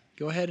 Yeah.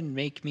 Go ahead and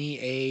make me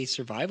a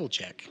survival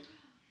check.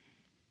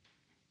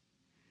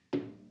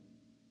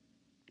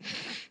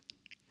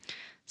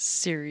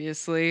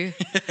 Seriously?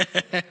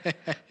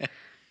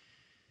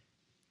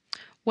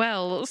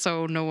 Well,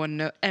 so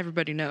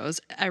everybody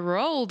knows, I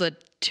rolled a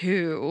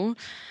 2,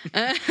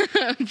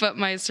 but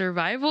my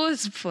survival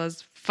is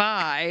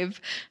 +5,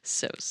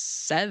 so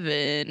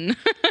 7.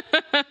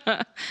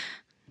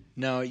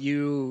 No,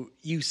 you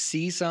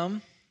see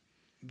some,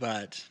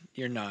 but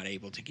you're not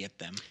able to get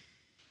them.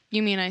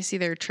 You mean I see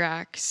their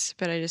tracks,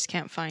 but I just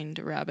can't find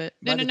a rabbit?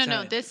 No.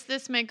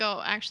 This may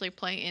go actually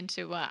play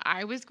into what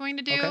I was going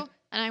to do, Okay.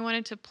 and I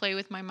wanted to play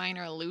with my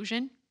minor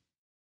illusion.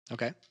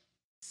 Okay.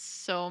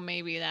 So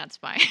maybe that's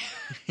why.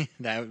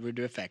 That would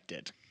affect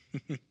it.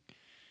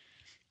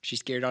 She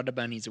scared all the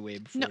bunnies away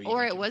before No, you or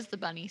got it to- was the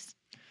bunnies.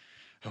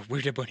 Oh,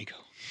 where'd the bunny go?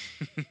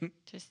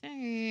 Just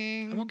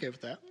saying. I'm okay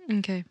with that.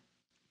 Okay.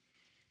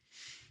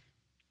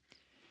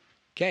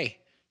 Okay,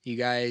 you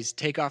guys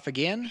take off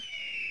again.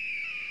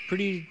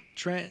 Pretty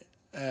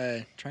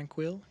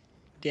tranquil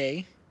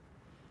day.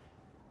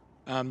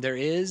 There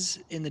is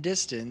in the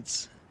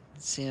distance,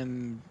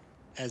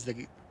 as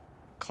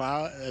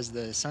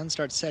the sun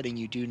starts setting,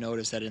 you do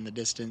notice that in the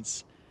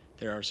distance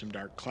there are some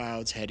dark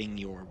clouds heading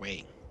your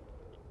way.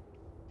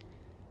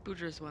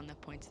 Boudreaux's the one that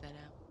points that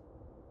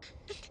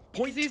out.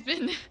 Point. He's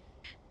been.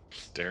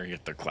 Staring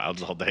at the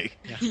clouds all day.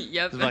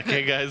 Yep. I'm like,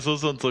 hey guys,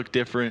 those ones look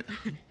different.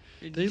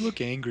 They look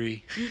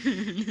angry.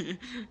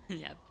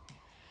 Yep.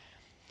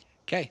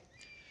 Okay,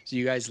 so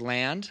you guys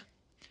land.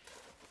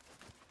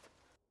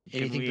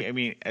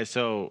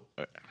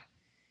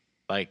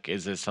 Like,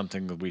 is this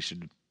something that we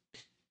should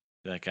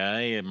be like,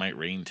 it might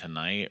rain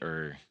tonight,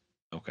 or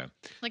okay,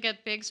 Like a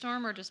big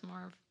storm or just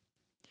more of.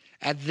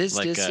 At this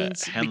like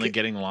distance, a Henley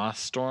getting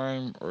lost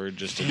storm, or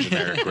just a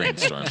generic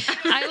rainstorm?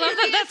 I love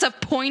that that's a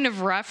point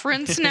of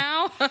reference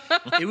now.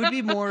 it would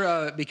be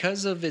more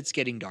because of it's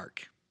getting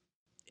dark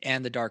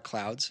and the dark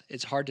clouds.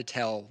 It's hard to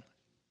tell.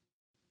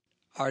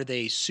 Are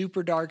they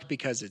super dark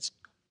because it's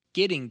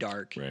getting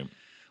dark, Right.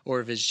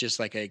 or if it's just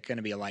like going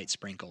to be a light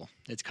sprinkle?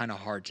 It's kind of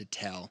hard to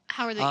tell.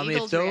 How are the If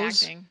eagles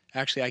reacting?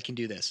 Actually, I can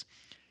do this.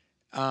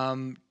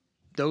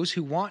 Those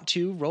who want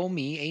to roll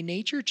me a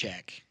nature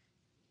check.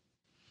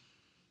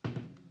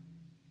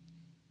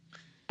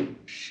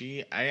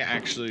 She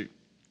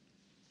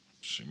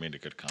made a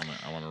good comment.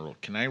 I want to roll.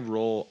 Can I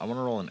roll? I want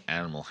to roll an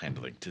animal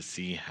handling to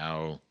see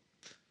how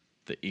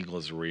the eagle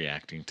is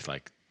reacting to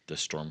like the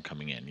storm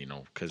coming in.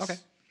 Because Okay.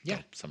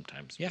 Yeah.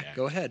 sometimes. Yeah, react.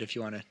 go ahead if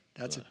you want to.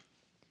 That's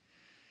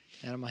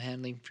animal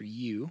handling for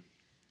you.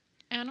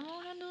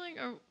 Animal handling?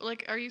 Or,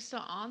 like, are you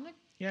still on the.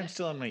 Yeah, I'm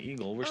still on my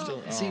eagle. We're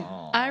still. See,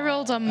 Aw. I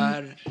rolled a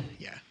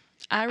Yeah.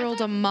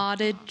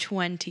 modded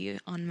 20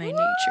 on my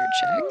nature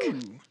check.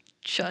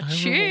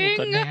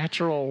 Cha-ching!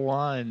 natural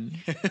one.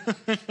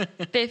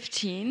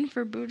 15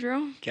 for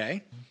Boudreaux.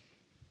 Okay.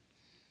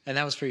 And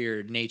that was for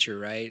your nature,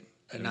 right?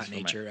 That Not was for my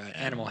nature, animal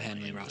animal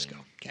handling, handling. Roscoe.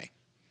 Okay.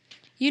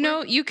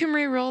 You can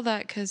re-roll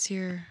that because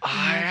you're.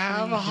 I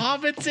have a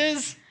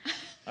hobbitses.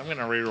 I'm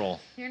gonna reroll.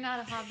 You're not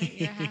a hobbit,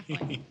 you're a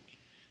halfling.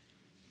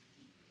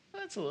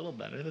 That's a little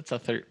better. That's a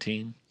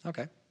 13.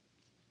 Okay.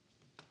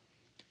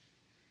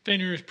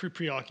 Fenrir is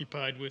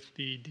preoccupied with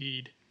the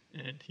deed,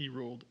 and he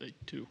rolled a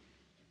 2.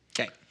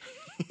 Okay.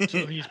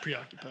 So he's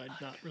preoccupied,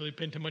 not really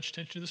paying too much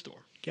attention to the storm.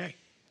 Okay.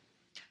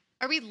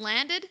 Are we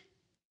landed?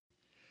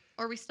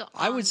 Or are we still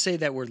I on? would say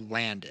that we're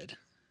landed,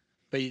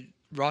 but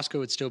Roscoe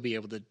would still be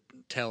able to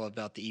tell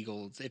about the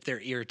eagles if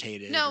they're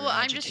irritated. No, or well,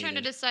 I'm just trying to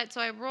agitated. decide.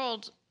 So I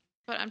rolled,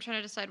 but I'm trying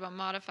to decide what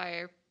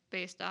modifier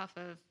based off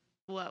of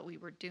what we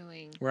were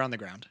doing, We're on the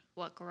ground.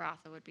 what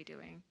Garatha would be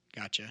doing.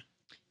 Gotcha.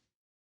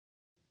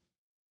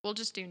 We'll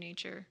just do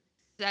nature.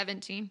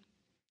 17.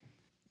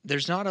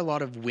 There's not a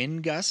lot of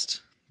wind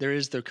gust. There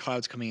is the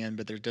clouds coming in,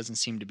 but there doesn't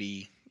seem to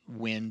be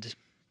wind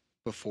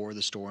before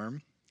the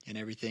storm and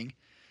everything.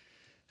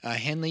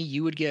 Henley,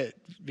 you would get,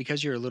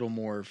 because you're a little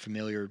more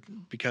familiar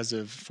because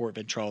of Fort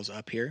Ventral's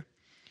up here,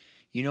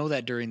 you know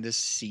that during this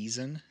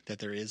season that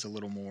there is a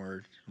little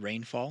more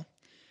rainfall.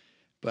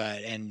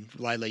 And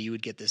Lila, you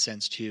would get the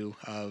sense too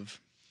of,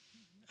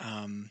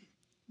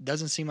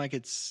 doesn't seem like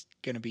it's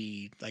going to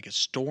be like a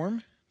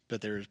storm,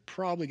 but there's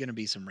probably going to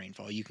be some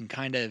rainfall. You can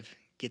kind of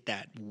get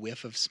that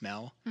whiff of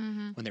smell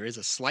when there is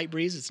a slight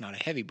breeze. It's not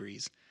a heavy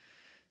breeze.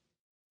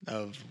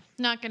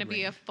 Not going to be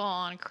Rain. a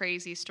full-on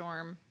crazy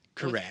storm. with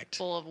Correct.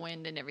 Full of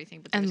wind and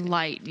everything. But there's And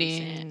gonna be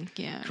decent- lightning.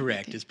 Yeah.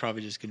 Correct. It's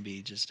probably just going to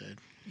be just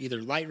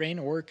either light rain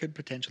or it could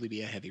potentially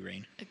be a heavy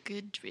rain. A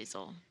good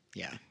drizzle.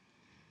 Yeah.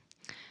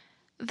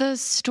 The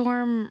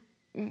storm,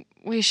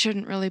 we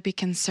shouldn't really be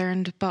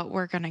concerned, but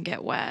we're going to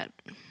get wet.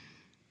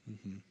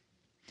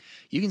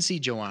 You can see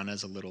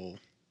Joanna's a little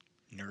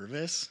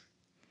nervous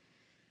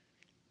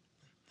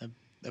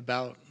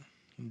about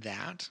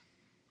that.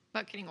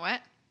 About getting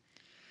wet?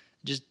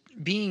 Just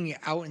being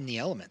out in the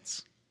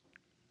elements.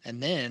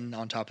 And then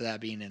on top of that,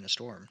 being in a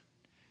storm.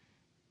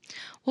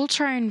 We'll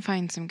try and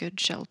find some good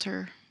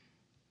shelter.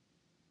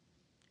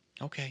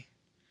 Okay.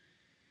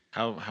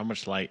 How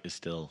much light is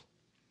still?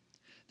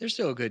 There's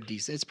still a good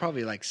decent. It's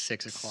probably like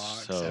 6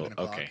 o'clock, 7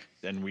 o'clock. Okay.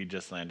 Then we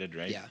just landed,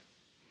 right? Yeah.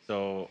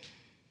 So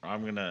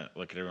I'm gonna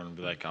look at everyone and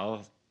be like,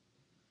 I'll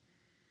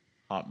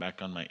hop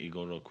back on my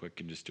Eagle real quick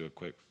and just do a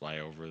quick fly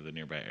over the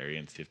nearby area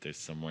and see if there's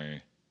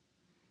somewhere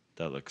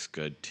that looks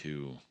good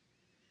to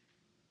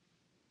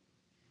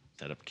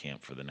set up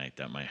camp for the night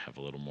that might have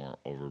a little more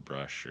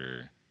overbrush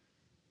or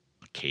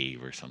a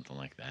cave or something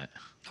like that.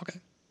 Okay.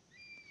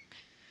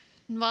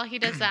 And while he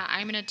does that,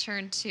 I'm going to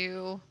turn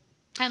to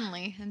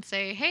Henley and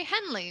say, hey,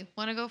 Henley,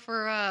 want to go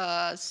for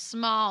a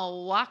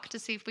small walk to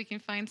see if we can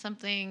find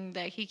something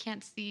that he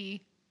can't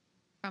see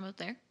from up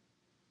there?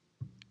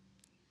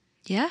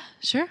 Yeah,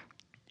 sure.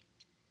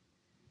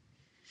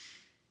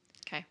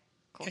 Okay,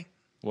 cool. Okay.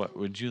 What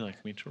would you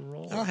like me to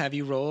roll? I'll have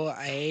you roll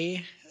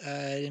a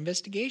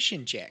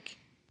investigation check.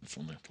 It's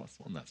only a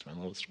 +1. That's my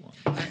lowest one.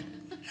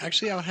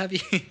 Actually, I'll have you.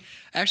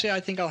 Actually, I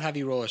think I'll have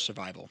you roll a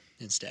survival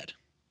instead.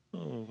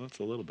 Oh, that's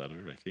a little better,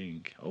 I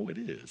think. Oh, it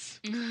is.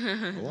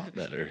 A lot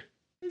better.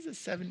 This is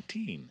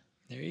 17.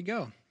 There you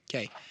go.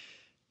 Okay.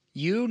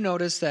 You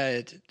notice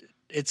that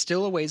it's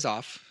still a ways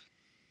off,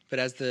 but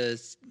as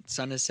the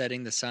sun is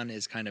setting, the sun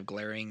is kind of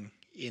glaring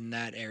in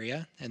that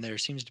area, and there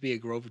seems to be a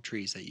grove of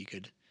trees that you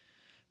could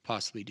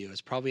possibly do.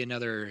 It's probably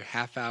another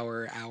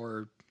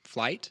hour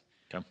flight.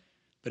 Okay.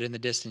 But in the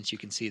distance, you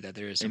can see that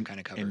there is some kind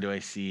of cover. And do I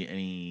see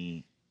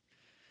any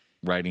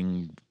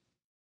riding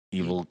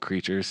evil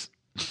creatures?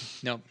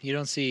 No, you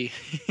don't see.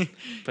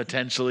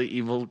 Potentially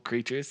evil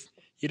creatures?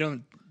 You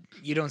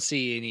don't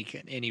see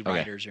any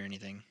riders or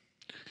anything.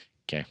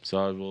 Okay, so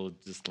I will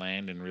just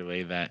land and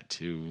relay that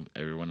to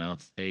everyone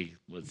else. Hey,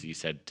 what's you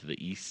said to the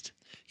east?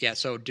 Yeah,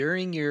 so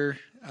during your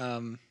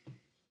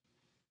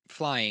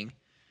flying,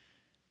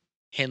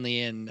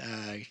 Henley and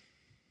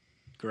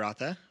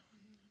Garatha,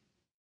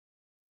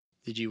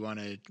 did you want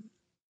to?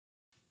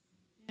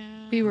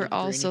 We were Looking for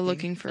also anything?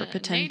 looking for Is it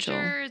potential.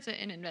 nature? Is it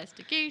an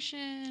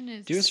investigation?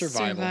 Is Do a it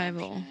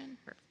survival.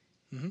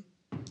 perception?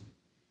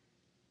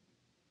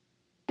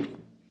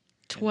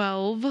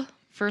 12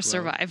 for 12.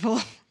 survival.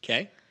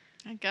 Okay.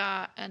 I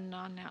got a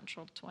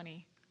non-natural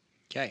 20.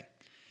 Okay.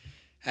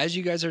 As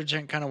you guys are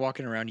kind of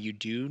walking around, you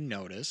do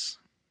notice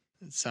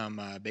some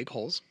big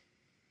holes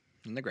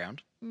in the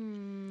ground,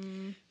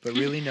 but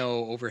really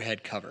no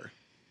overhead cover.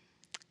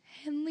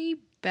 Henley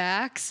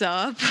backs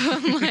up.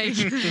 I'm like,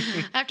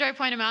 After I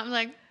point him out, I'm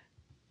like,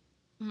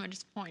 I'm gonna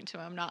just point to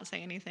him, not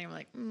say anything. I'm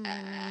like,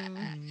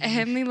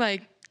 Henley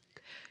like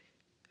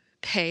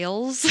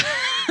pales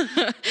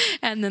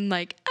and then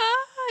like,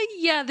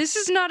 yeah, this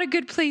is not a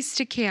good place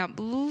to camp.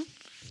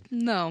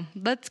 No,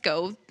 let's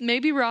go.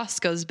 Maybe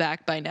Roscoe's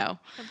back by now.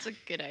 that's a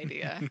good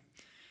idea.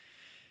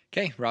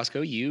 Okay,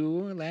 Roscoe,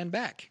 you land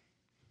back.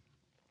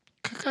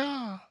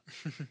 To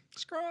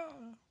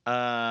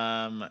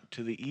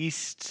the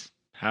east,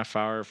 half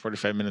hour,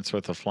 45 minutes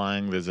worth of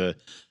flying. There's a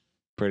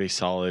pretty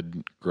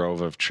solid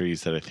grove of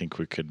trees that I think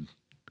we could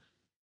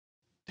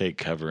take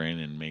cover in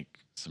and make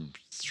some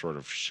sort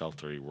of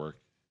sheltery work.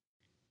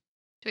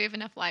 Do we have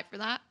enough light for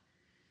that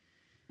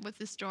with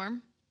the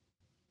storm?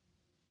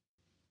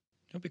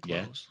 Don't be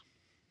Yeah. close.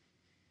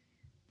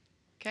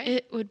 Okay.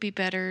 It would be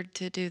better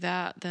to do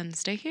that than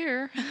stay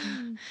here.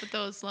 With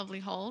those lovely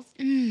holes.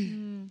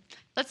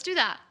 Let's do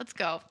that. Let's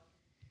go.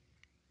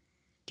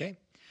 Okay.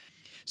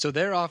 So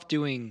they're off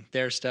doing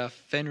their stuff.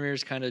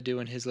 Fenrir's kind of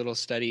doing his little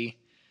study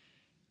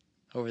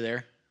over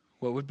there.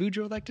 What would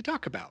Boudreaux like to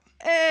talk about?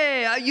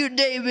 Hey, how your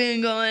day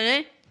been going,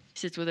 eh?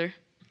 Sits with her.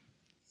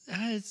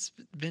 It's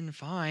been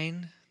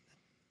fine.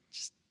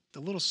 Just a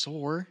little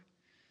sore.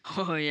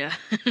 Oh yeah.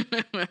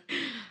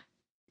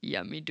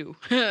 Yeah, me too.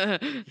 Yeah,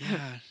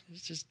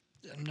 it's just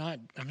I'm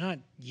not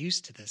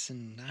used to this,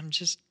 and I'm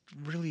just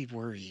really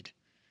worried.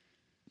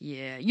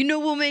 Yeah, you know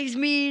what makes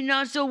me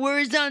not so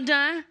worried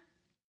sometimes?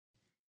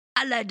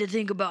 I like to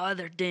think about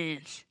other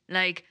things.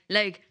 Like,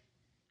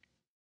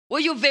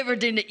 what's your favorite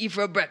thing to eat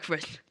for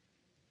breakfast?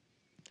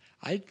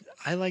 I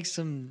like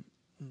some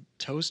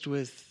toast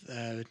with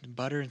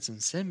butter and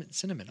some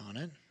cinnamon on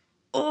it.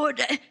 Oh,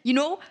 you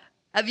know,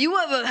 have you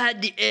ever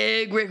had the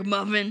egg Rick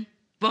muffin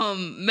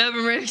from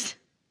Mavericks?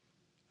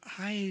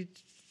 I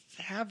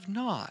have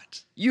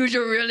not. You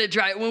should really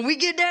try it when we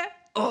get there.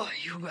 Oh,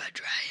 you gotta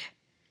try it.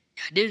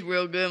 Yeah, this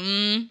real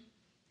good.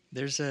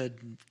 There's a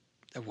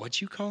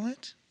what you call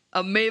it?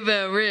 A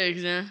Maven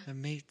Riggs, huh?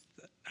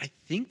 I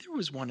think there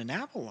was one in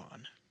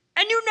Avalon.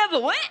 And you never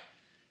went?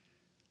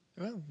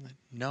 Well,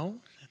 no.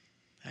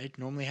 I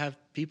normally have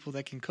people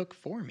that can cook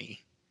for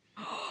me.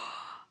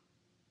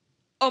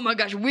 Oh my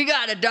gosh, we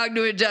gotta talk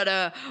to each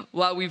other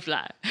while we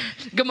fly.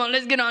 Come on,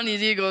 let's get on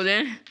these eagles,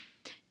 eh?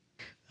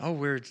 Are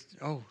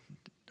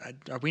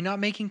we not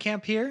making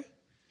camp here?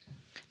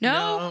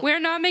 No,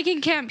 we're not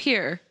making camp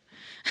here.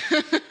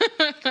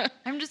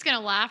 I'm just going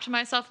to laugh to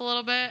myself a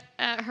little bit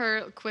at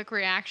her quick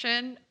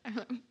reaction.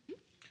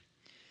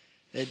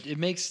 It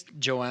makes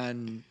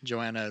Joanna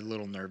a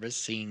little nervous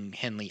seeing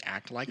Henley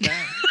act like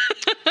that.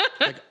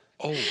 Like,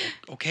 oh,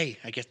 okay,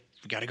 I guess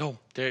we gotta go.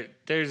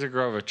 There's a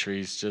grove of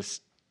trees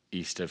just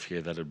east of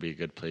here that would be a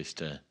good place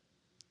to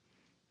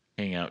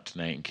hang out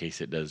tonight in case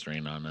it does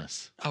rain on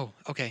us. Oh,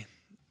 okay.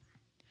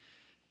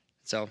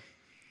 So,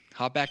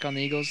 hop back on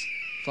the Eagles,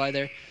 fly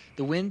there.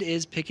 The wind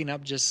is picking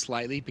up just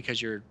slightly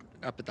because you're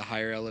up at the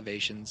higher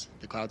elevations.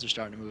 The clouds are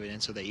starting to move in,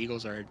 so the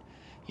eagles are,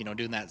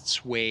 doing that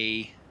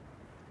sway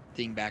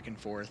thing back and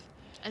forth.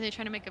 Are they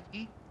trying to make a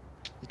V?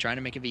 They're trying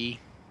to make a V.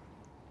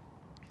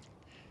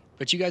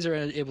 But you guys are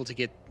able to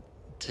get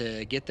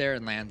there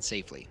and land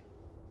safely.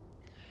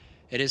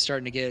 It is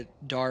starting to get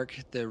dark.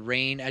 The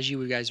rain, as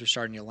you guys are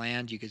starting to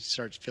land, you could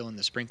start feeling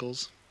the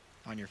sprinkles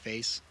on your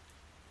face.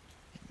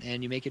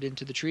 And you make it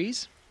into the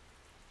trees,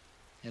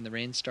 and the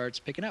rain starts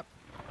picking up.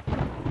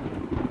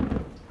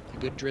 A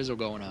good drizzle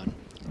going on.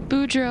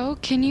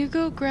 Boudreaux, can you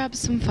go grab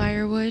some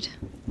firewood?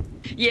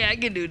 Yeah, I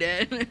can do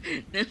that.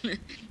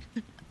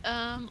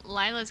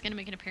 Lila's gonna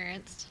make an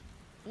appearance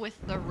with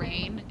the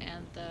rain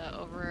and the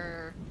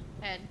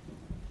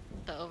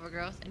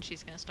overgrowth, and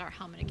she's gonna start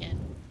humming again.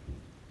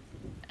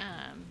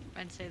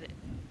 And say that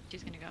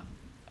she's gonna go.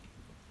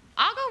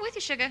 I'll go with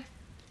you, Sugar.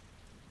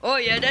 Oh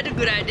yeah, that's a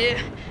good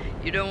idea.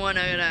 You don't want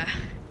to,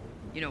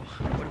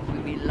 what if we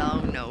be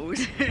long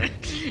nose?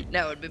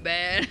 That would be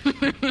bad.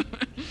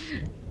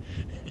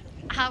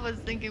 I was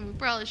thinking we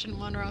probably shouldn't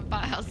wander off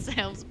by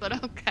ourselves,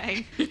 but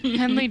okay.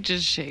 Henley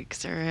just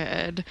shakes her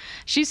head.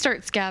 She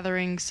starts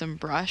gathering some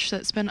brush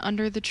that's been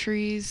under the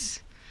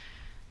trees,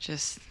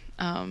 just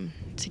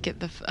to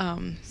get the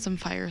some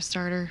fire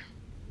starter.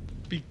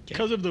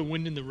 Because of the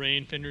wind and the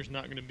rain, Fender's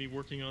not going to be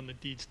working on the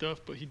deed stuff,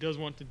 but he does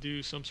want to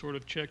do some sort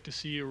of check to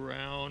see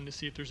around, to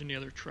see if there's any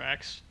other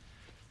tracks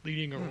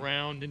leading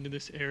around into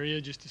this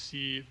area, just to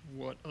see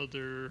what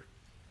other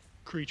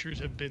creatures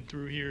have been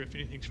through here, if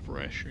anything's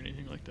fresh or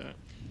anything like that.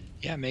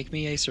 Yeah, make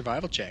me a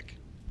survival check.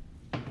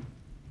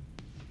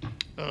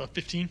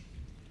 15.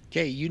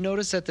 Okay, you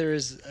notice that there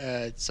is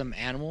some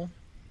animal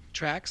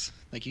tracks.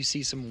 Like you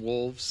see some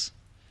wolves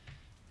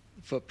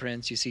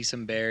footprints, you see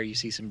some bear, you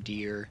see some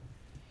deer.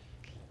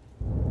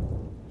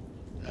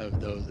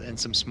 Of those, and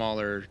some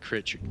smaller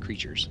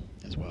creatures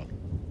as well.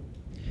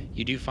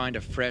 You do find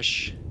a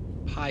fresh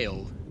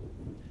pile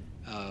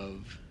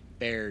of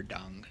bear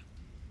dung.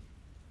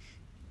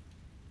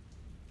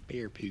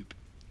 Bear poop.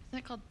 Is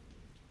that called?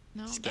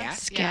 No. Scat?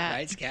 That's Scat.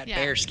 Right? Scat. Yeah.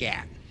 Bear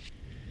scat.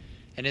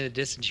 And in the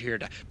distance you hear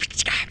the...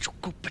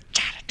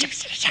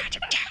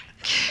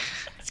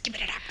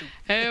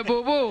 Hey,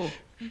 boo boo.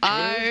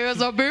 I hear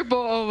some people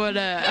over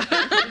there.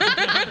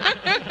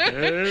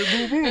 Hey,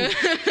 boo-boo.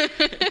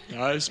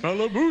 I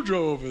smell a Boudreaux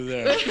over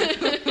there.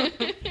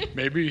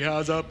 Maybe he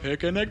has a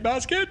picnic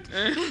basket?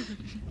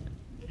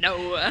 No.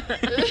 Ooh,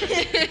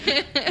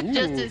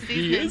 Just a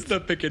he is the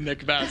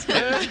picnic basket.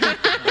 No.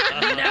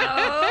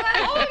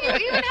 Oh, you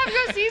even have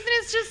your season.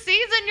 It's just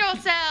season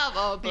yourself.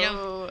 Oh,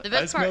 boo. The I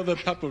best smell part, the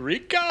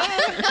paprika.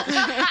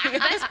 the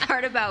best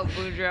part about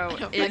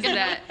Boudreaux is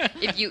that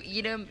if you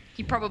eat him,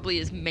 he probably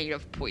is made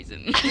of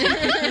poison.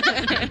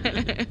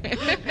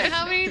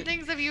 How many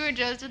things have you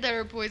ingested that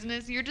are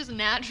poisonous? You're just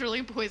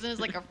naturally poisonous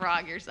like a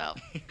frog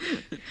yourself.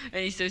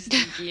 And he's so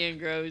stinky and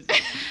gross.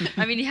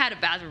 I mean, he had a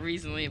bathroom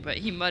recently, but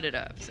he mudded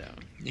up, so.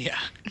 Yeah.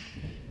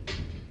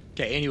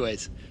 Okay,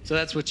 anyways. So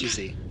that's what you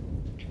see.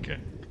 Okay.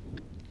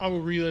 I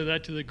will relay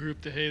that to the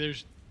group that, hey,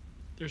 there's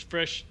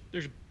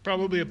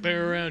probably a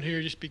bear around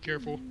here. Just be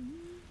careful.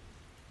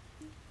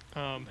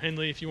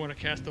 Henley, if you want to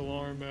cast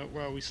alarm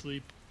while we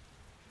sleep.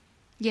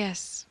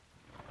 Yes.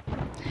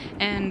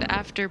 And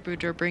after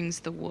Boudreaux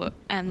brings the wood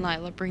and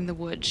Lila bring the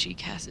wood, she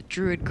casts a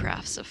druid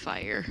crafts of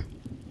fire.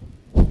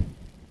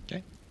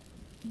 Okay.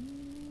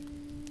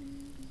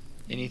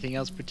 Anything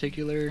else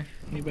particular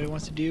anybody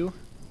wants to do?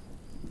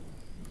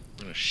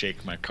 I'm going to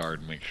shake my card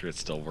and make sure it's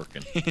still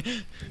working.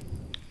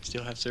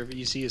 Still have service.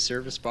 You see a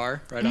service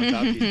bar right on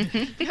top of you.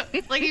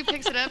 Like he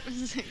picks it up and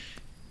says,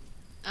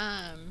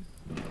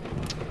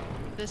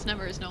 this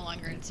number is no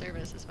longer in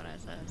service, is what I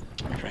said.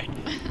 Right.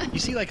 You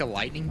see like a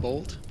lightning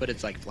bolt, but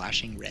it's like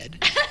flashing red.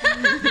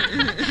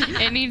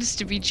 It needs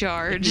to be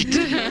charged.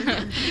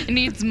 It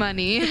needs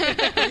money.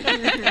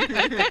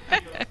 Okay.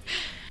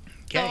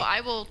 So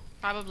I will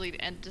probably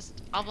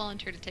I'll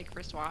volunteer to take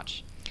first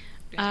watch.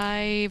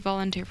 I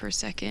volunteer for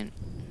second.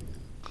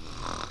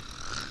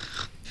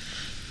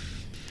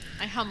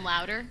 I hum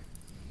louder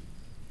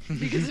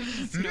because of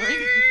the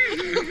snoring.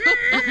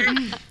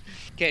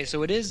 Okay,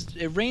 so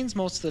it rains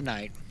most of the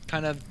night.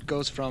 Kind of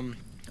goes from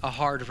a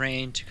hard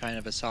rain to kind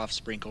of a soft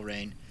sprinkle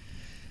rain.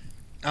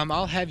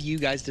 I'll have you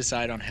guys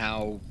decide on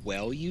how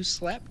well you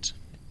slept.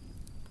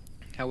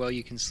 How well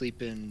you can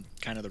sleep in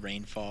kind of the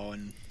rainfall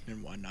and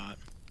whatnot.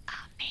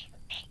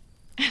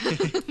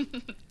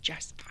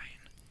 Just fine.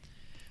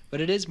 But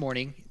it is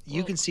morning.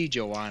 You can see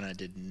Joanna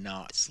did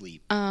not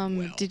sleep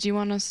well. Did you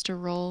want us to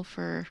roll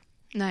for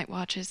night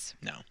watches?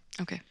 No.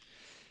 Okay.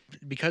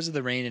 Because of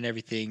the rain and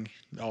everything,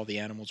 all the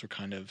animals were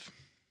kind of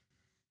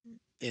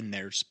in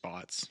their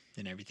spots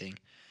and everything.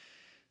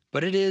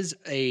 But it is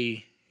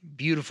a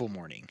beautiful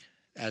morning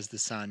as the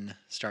sun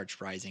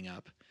starts rising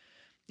up.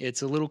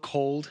 It's a little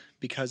cold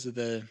because of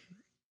the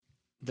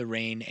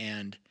rain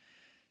and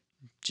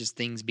just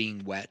things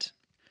being wet.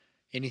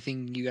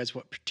 Anything you guys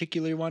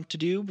particularly want to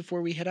do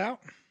before we head out?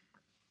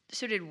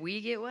 So did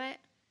we get wet?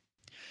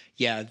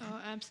 Yeah.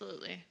 Oh,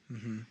 absolutely.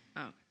 Mm-hmm.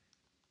 Oh.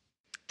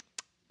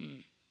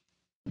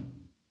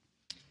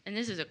 And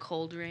this is a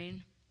cold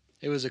rain.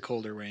 It was a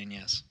colder rain,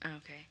 yes.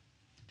 Okay.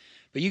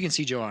 But you can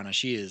see Joanna.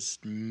 She is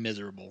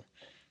miserable.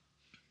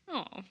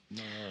 Oh.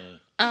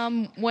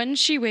 When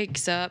she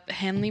wakes up,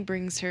 Henley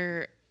brings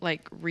her,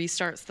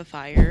 restarts the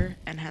fire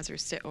and has her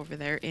sit over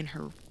there in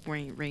her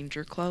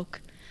ranger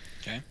cloak.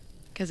 Okay.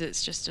 Because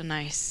it's just a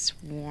nice,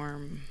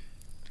 warm,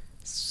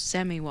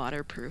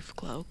 semi-waterproof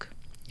cloak.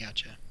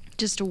 Gotcha.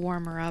 Just to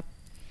warm her up.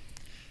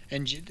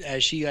 And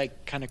as she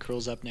kind of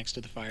curls up next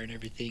to the fire and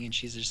everything, and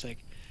she's just like,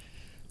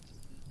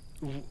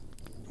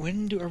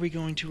 when are we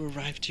going to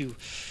arrive to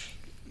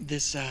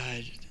this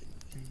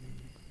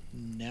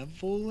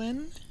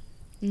Nevelton?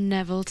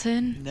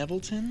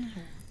 Nevelton?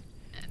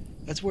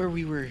 That's where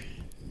we were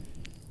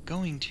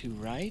going to,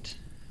 right?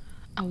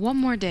 One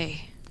more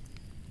day.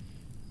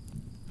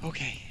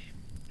 Okay.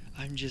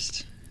 I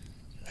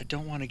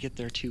don't want to get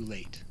there too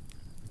late.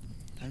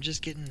 I'm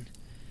just getting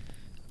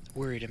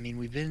worried. I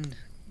mean,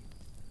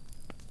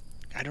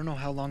 I don't know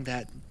how long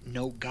that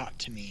note got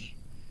to me.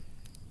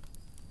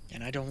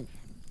 And I don't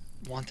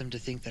want them to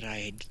think that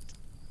I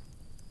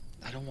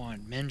don't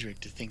want Mendrick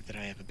to think that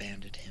I have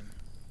abandoned him.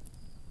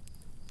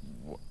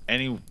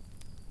 Any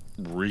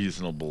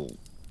reasonable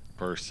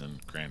person,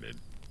 granted,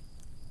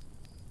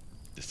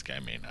 this guy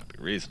may not be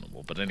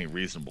reasonable, but any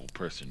reasonable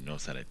person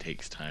knows that it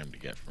takes time to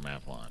get from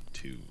Avalon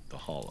to the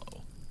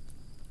Hollow.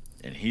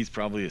 And he's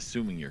probably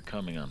assuming you're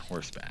coming on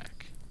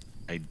horseback.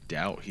 I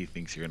doubt he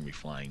thinks you're going to be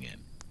flying in.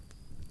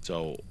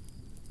 So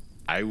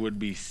I would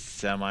be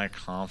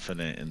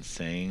semi-confident in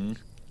saying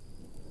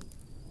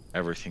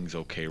everything's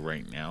okay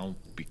right now,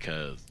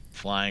 because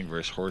flying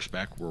versus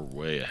horseback, we're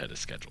way ahead of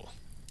schedule.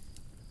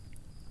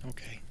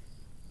 Okay.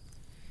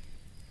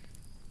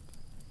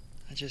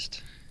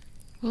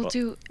 We'll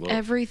do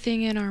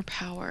everything in our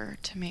power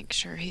to make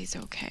sure he's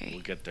okay.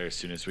 We'll get there as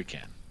soon as we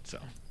can, so.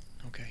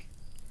 Okay.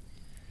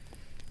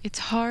 It's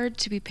hard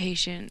to be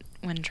patient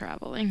when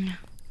traveling.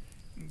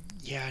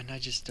 Yeah, and I'm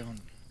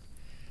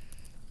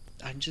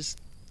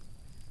just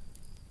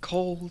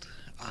cold,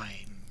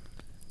 I'm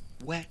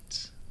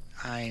wet,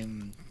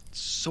 I'm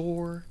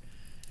sore.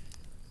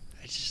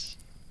 I just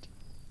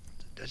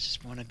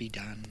want to be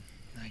done.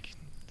 I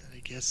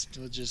guess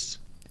we'll just...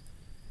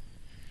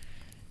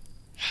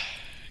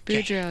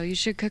 Boudreaux, you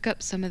should cook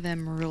up some of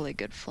them really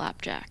good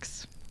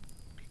flapjacks.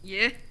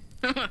 Yeah.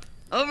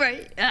 All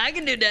right. I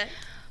can do that.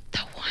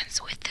 The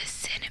ones with the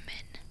cinnamon.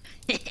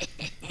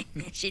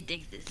 She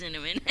thinks the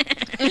cinnamon.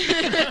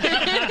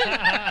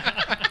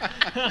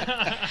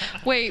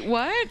 Wait,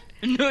 what?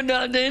 No,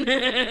 nothing.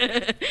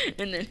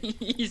 And then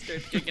he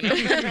starts kicking up.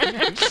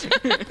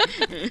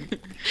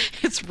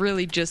 It's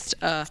really just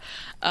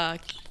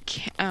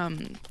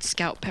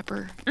scout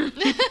pepper.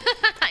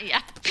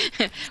 Yeah.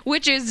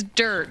 Which is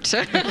dirt.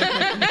 You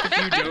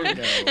don't know.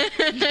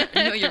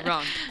 No, you're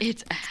wrong.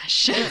 It's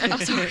ash. Oh,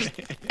 sorry.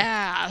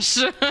 Ash.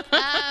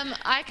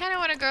 I kind of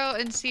want to go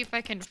and see if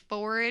I can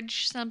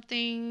forage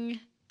something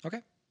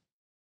Okay.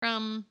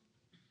 from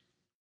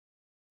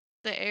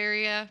the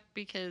area,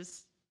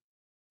 because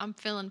I'm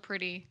feeling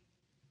pretty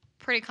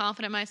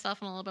confident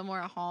myself and a little bit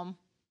more at home.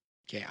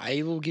 Okay,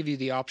 I will give you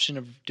the option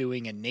of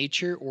doing a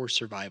nature or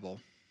survival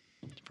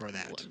for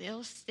that. Well,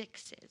 those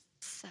 6s,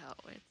 so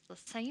it's the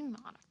same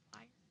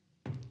modifier.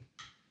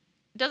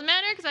 Doesn't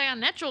matter because I got a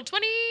natural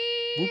 20.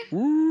 Whoop,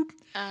 whoop.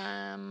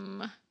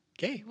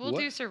 Okay. We'll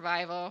do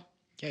survival.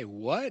 Okay,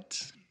 what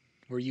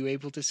were you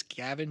able to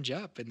scavenge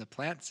up in the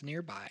plants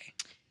nearby?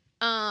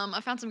 I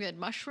found some good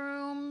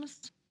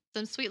mushrooms,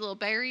 some sweet little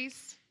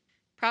berries,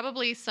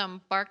 probably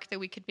some bark that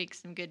we could make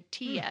some good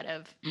tea out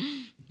of.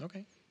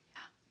 Okay.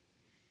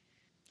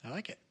 I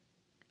like it.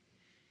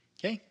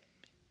 Okay.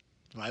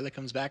 Lila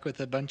comes back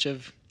with a bunch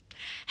of...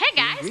 Hey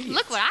guys, ingredients.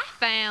 look what I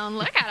found.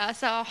 Look at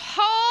us, a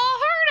whole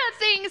herd of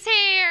things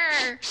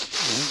here.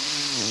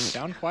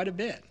 Found quite a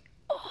bit.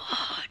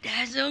 Oh,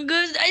 that's so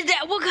good. Is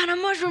that what kind of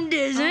mushroom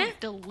this, Oh, eh?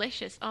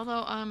 delicious.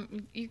 Although,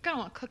 you're gonna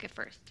want to cook it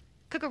first.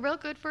 Cook it real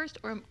good first,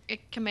 or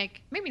it can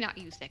make, maybe not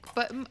you sick,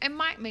 but it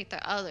might make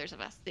the others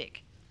of us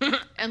sick.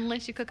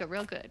 Unless you cook it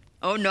real good.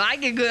 Oh no, I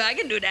can do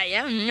that,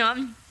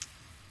 yeah.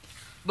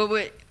 But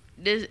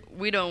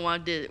we don't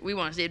want this. We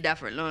want to save that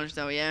for lunch,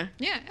 though, yeah.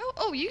 Yeah.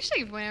 Oh, you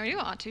save whenever you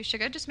want to,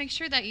 sugar. Just make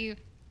sure that you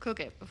cook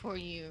it before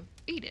you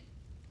eat it.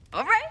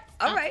 All right.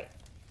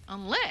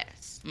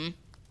 Unless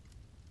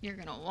you're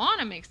gonna want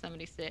to make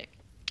somebody sick.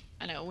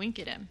 I know, wink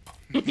at him.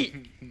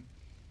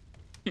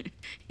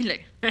 He's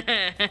like,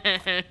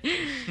 I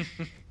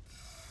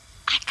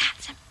got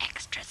some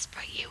extras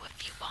for you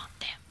if you want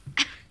them.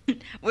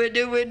 we'll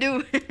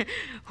do.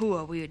 Who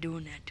are we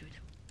doing that to,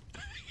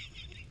 though?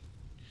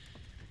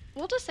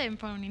 We'll just save them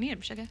for when you need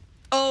them, sugar.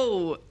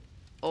 Oh.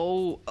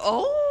 And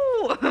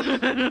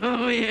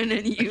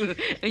then you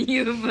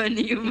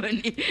funny.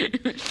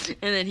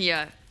 And then he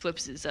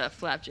flips his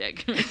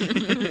flapjack.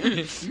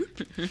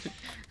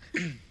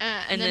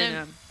 And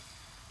then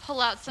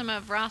pull out some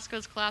of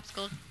Roscoe's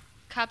Collapsicle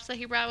cups that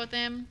he brought with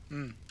him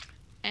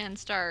and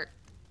start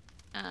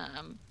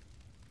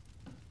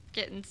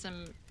getting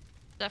some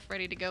stuff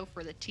ready to go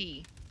for the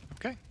tea.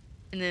 Okay.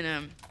 And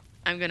then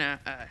I'm gonna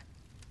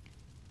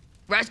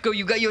Roscoe,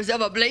 you got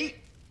yourself a plate?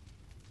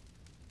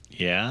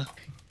 Yeah.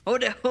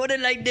 Hold it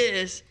like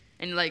this.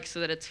 And like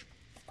so that it's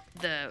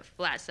the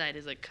flat side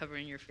is like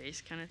covering your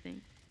face kind of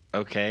thing.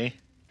 Okay.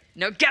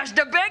 Now catch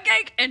the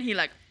pancake! And he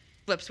like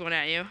flips one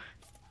at you.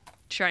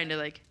 Trying to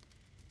like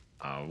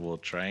I will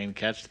try and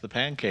catch the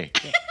pancake.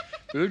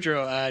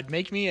 Boudreaux,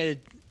 make me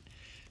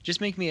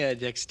a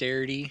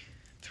dexterity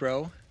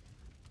throw.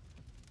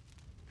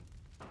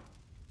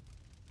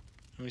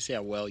 Let me see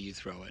how well you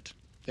throw it.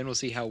 Then we'll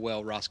see how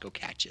well Roscoe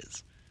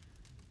catches.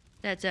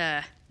 that's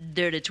a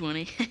dirty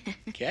 20.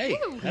 Okay,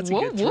 that's a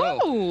Whoa, good throw.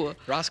 whoa.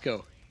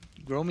 Roscoe,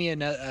 roll me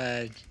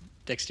a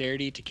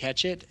dexterity to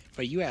catch it,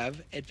 but you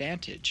have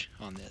advantage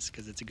on this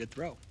because it's a good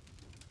throw.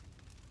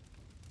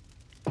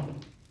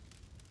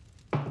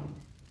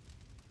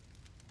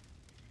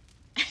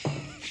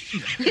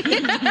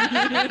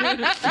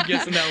 I'm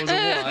guessing that was a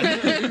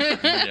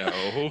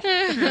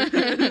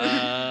 1.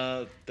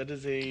 No. That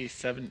is a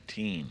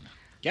 17.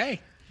 Okay,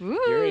 Woo.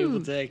 you're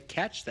able to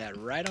catch that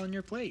right on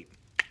your plate.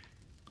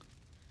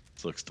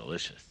 This looks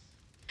delicious.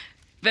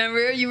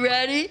 Fenrir, you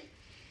ready?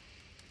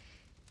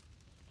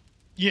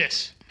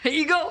 Yes. Here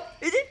you go.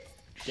 Is it?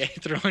 Okay,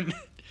 throwing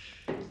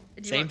Do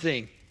you same want-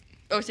 thing.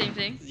 Oh, same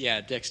thing.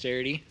 Yeah,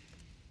 dexterity.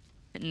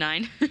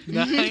 9.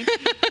 9.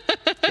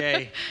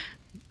 Okay.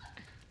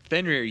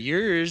 Fenrir,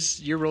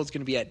 your roll's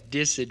going to be at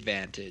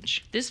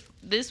disadvantage. This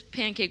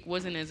pancake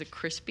wasn't as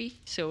crispy,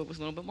 so it was a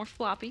little bit more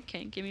floppy.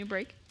 Okay, give me a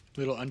break.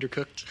 Little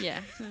undercooked.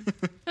 Yeah.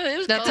 It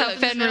was That's how cooked,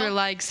 Fenrir you know?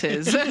 likes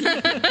his.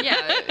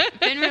 Yeah.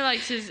 Fenrir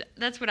likes his.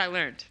 That's what I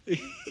learned.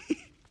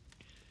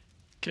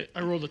 Okay,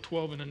 I rolled a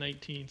 12 and a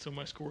 19, so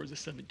my score is a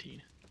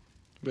 17.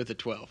 With a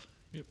 12.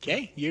 Yep.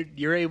 Okay,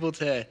 you're able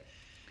to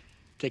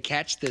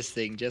catch this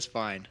thing just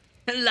fine.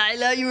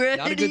 Lila, you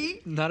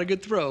ready? Not a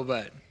good throw,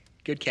 but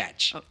good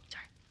catch. Oh,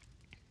 sorry.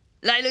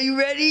 Lila, you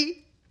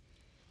ready?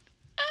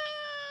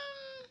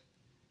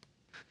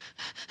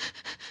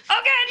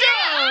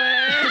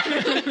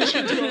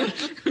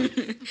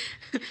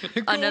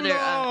 Okay,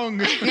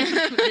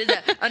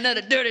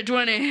 another dirty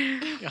 20.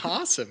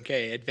 Awesome.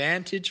 Okay,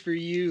 advantage for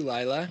you,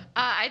 Lila.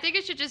 I think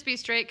it should just be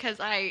straight because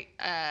I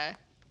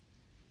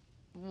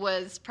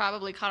was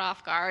probably caught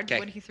off guard 'Kay.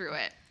 when he threw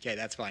it. Okay,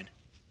 that's fine.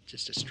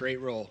 Just a straight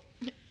roll.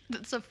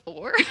 That's a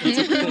 4. So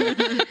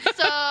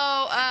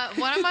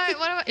what am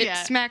I? It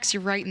Yeah. smacks you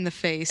right in the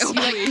face. You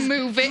like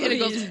move it and it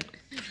goes.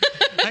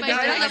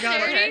 I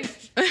got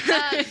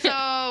it.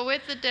 So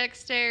with the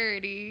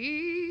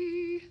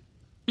dexterity,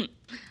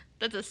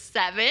 that's a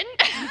 7.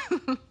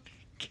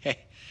 Okay.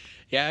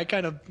 Yeah, it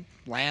kind of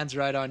lands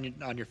right on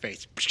your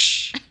face.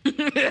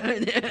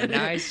 A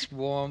nice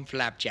warm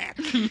flapjack.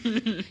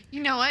 You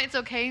know what? It's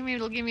okay. Maybe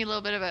it'll give me a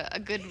little bit of a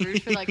good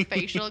root for like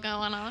facial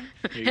going on.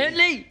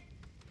 Henley.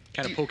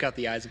 Kind of poke out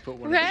the eyes and put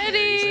one of the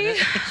berries in Ready?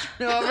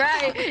 it. All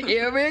right,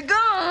 here we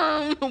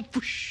go.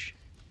 Whoosh.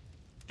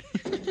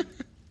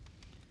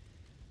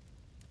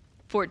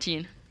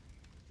 14.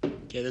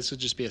 Okay, this would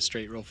just be a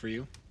straight roll for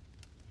you.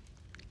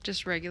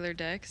 Just regular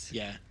dex.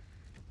 Yeah.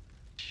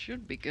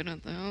 Should be good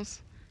at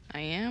those. I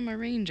am a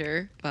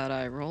ranger, but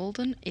I rolled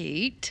an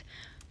 8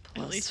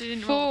 plus least you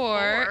didn't roll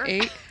a 4.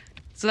 8.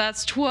 So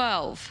that's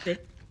 12. Okay.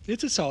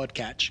 It's a solid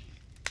catch.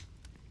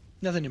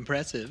 Nothing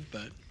impressive,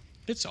 but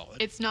it's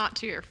solid. It's not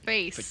to your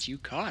face. But you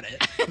caught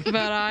it. But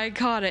I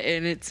caught it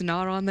and it's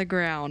not on the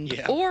ground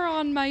Yeah. or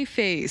on my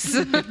face.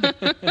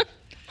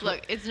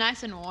 Look, it's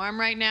nice and warm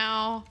right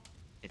now.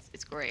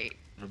 It's great.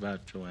 What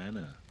about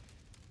Joanna?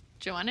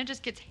 Joanna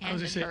just gets I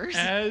was handed gonna hers.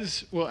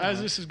 say,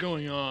 as this is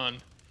going on,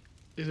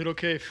 is it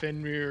okay if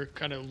Fenrir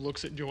kind of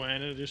looks at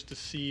Joanna just to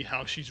see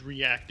how she's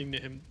reacting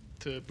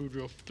to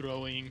Boudreaux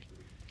throwing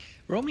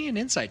Roll me an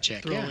insight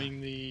check. Yeah.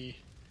 the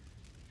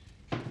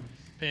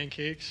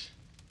pancakes?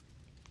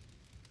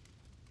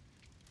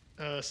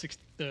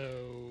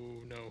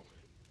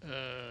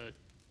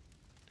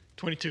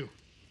 22.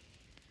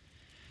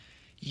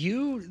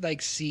 You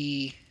like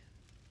see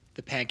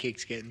the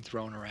pancakes getting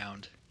thrown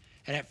around,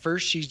 and at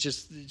first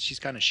she's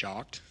kind of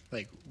shocked,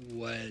 like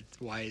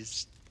why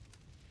is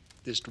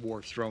this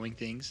dwarf throwing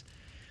things?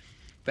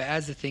 But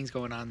as the thing's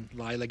going on,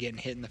 Lila getting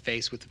hit in the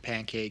face with the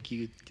pancake,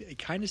 you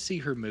kind of see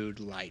her mood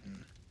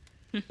lighten.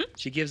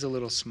 She gives a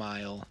little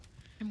smile,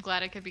 I'm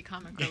glad it could be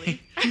comic relief.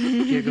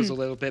 giggles a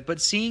little bit,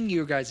 but seeing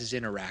you guys'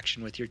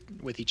 interaction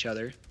with each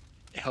other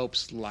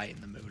helps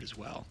lighten the mood as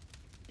well.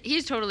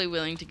 He's totally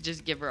willing to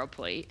just give her a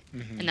plate,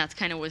 and that's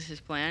kind of was his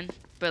plan.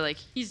 But like,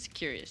 he's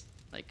curious.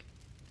 Like,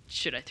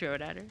 should I throw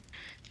it at her?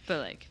 But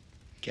like,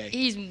 Okay.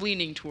 he's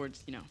leaning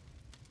towards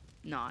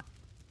not.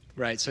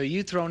 Right. So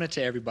you thrown it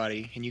to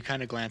everybody, and you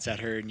kind of glance at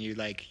her, and you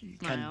like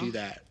kind of do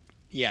Smile. that.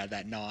 Yeah,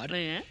 that nod.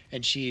 Yeah.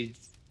 And she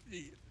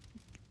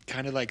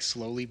kind of like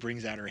slowly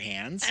brings out her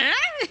hands.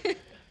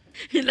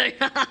 He's like,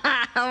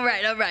 all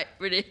right,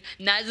 ready,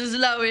 nice and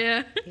slow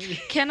here.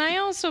 Can I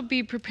also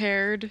be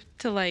prepared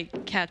to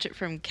like catch it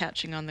from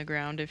catching on the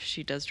ground if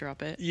she does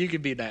drop it? You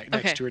could be next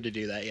Okay. to her to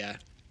do that. Yeah.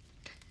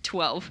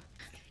 12.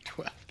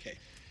 12. Okay.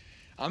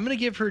 I'm gonna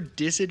give her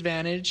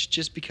disadvantage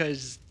just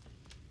because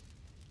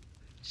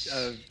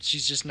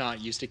she's just not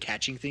used to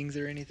catching things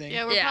or anything.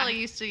 Yeah, we're Yeah. probably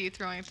used to you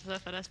throwing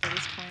stuff at us by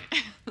this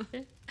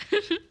point.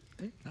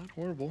 Not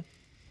horrible.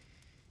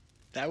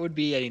 That would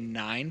be a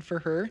 9 for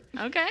her.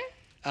 Okay.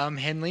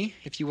 Henley,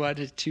 if you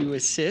wanted to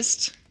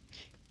assist.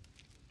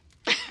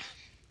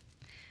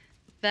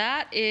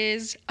 That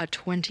is a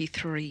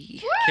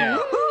 23. Okay.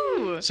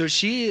 Ooh. So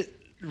she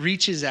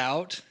reaches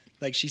out,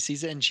 like she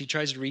sees it, and she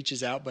tries to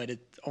reaches out, but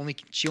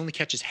she only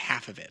catches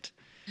half of it.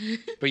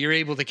 But you're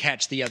able to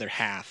catch the other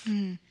half,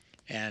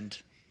 and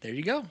there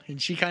you go.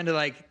 And she kind of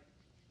like,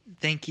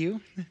 thank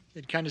you.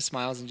 It kind of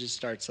smiles and just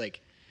starts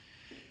like,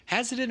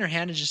 has it in her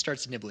hand and just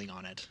starts nibbling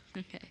on it.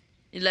 Okay.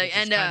 Like,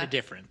 It's kind of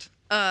different.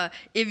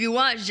 if you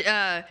want,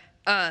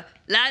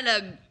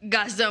 Lila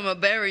got some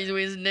berries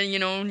with,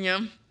 then yeah.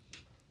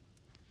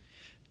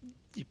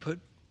 You put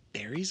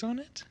berries on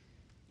it?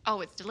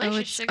 Oh, it's delicious. Oh,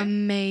 it's sugar.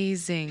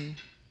 amazing.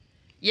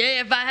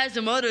 Yeah, if I had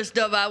some other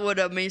stuff, I would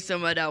have made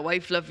some of that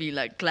white fluffy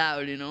like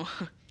cloud, A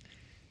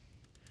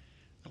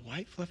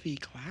white fluffy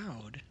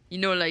cloud.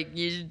 like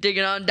you just dig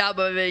it on top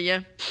of it,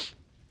 yeah.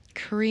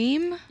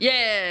 Cream?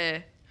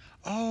 Yeah.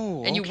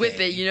 Oh, And you whip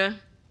it, You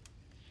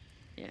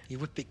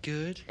whip it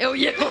good? Oh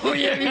yeah, you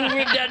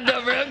whip that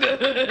stuff real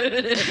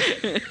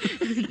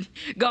good.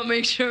 Gotta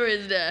make sure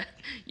it's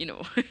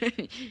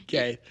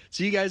Okay.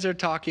 So you guys are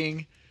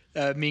talking,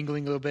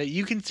 mingling a little bit.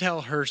 You can tell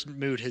her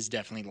mood has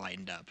definitely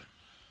lightened up.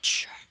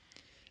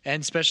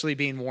 And especially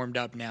being warmed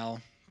up now,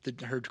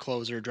 her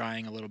clothes are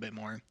drying a little bit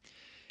more.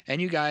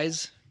 And you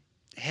guys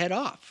head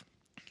off.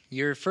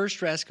 Your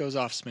first rest goes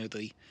off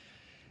smoothly.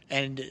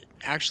 And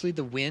actually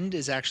the wind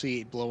is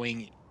actually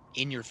blowing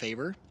in your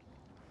favor.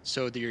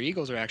 So your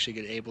eagles are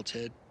actually able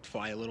to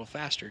fly a little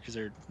faster because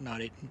they're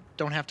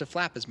don't have to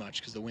flap as much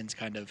because the wind's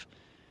kind of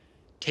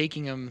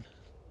taking them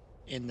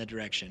in the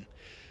direction.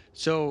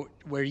 So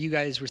where you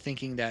guys were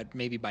thinking that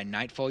maybe by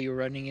nightfall you were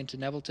running into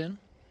Nevilton,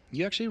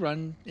 you actually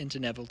run into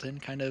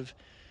Nevilton kind of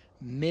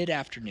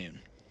mid-afternoon,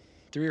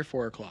 3 or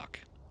 4 o'clock.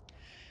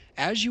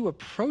 As you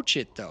approach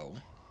it, though,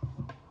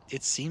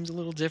 it seems a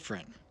little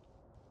different.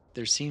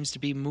 There seems to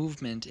be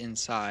movement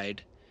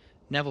inside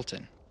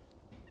Nevilton.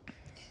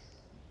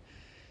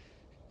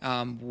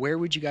 Where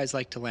would you guys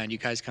like to land? You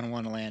guys kind of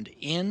want to land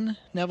in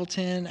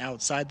Nevilton,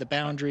 outside the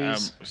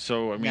boundaries?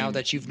 So, I mean, now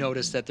that you've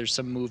noticed that there's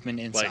some movement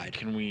inside. like,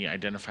 can we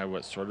identify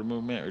what sort of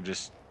movement, or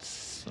just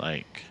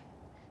like?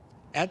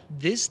 At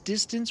this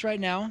distance right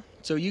now,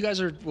 so you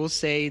guys we'll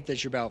say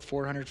that you're about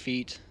 400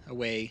 feet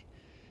away,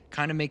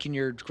 kind of making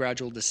your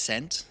gradual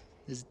descent.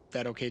 Is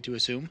that okay to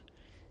assume?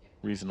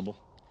 Reasonable.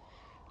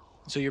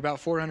 So you're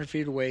about 400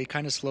 feet away,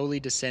 kind of slowly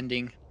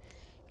descending.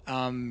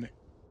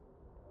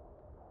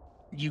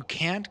 You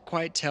can't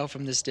quite tell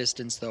from this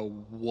distance, though,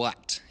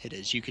 what it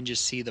is. You can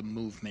just see the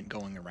movement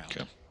going around.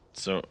 Okay.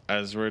 So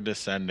as we're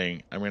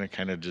descending, I'm going to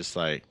kind of just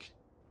like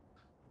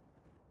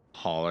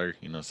holler,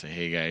 say,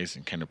 hey guys,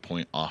 and kind of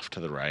point off to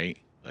the right,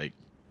 like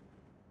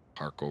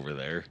park over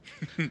there.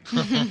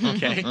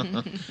 Okay.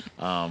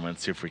 And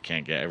see if we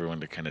can't get everyone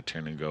to kind of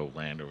turn and go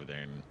land over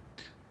there, and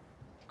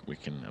we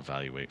can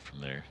evaluate from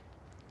there.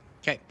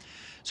 Okay.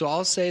 So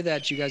I'll say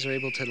that you guys are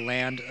able to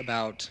land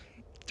about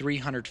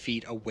 300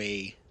 feet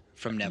away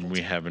from Nevilton. We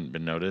haven't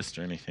been noticed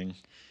or anything?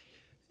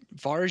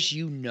 Far as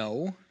you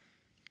know,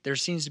 there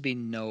seems to be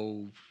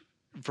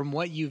from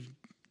what you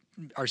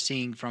are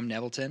seeing from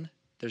Nevilton,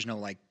 there's no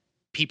like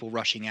people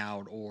rushing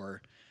out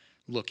or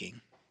looking.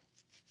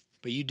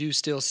 But you do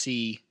still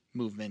see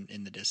movement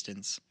in the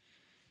distance.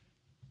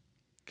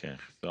 Okay.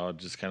 So I'll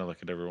just kind of look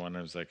at everyone.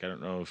 I was like, I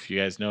don't know if you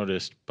guys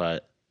noticed,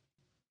 but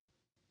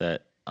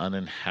that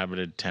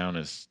uninhabited town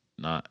is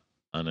not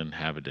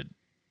uninhabited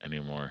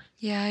anymore.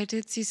 Yeah, I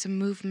did see some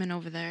movement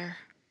over there.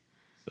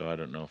 So I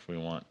don't know if we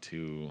want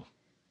to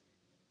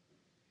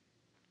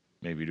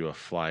maybe do a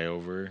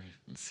flyover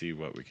and see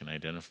what we can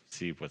identify,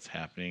 see what's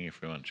happening,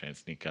 if we want to try and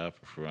sneak up,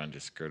 if we want to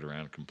just skirt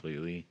around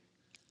completely.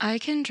 I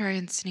can try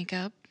and sneak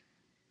up.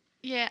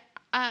 Yeah,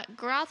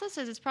 Garotha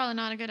says it's probably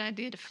not a good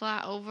idea to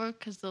fly over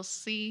because they'll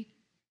see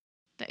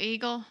the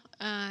eagle.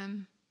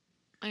 And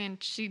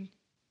she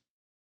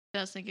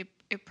does think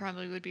it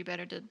probably would be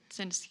better to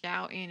send a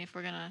scout in if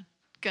we're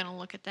gonna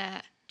look at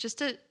that, just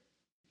to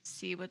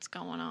see what's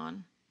going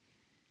on.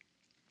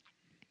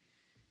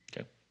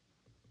 Okay.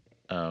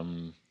 I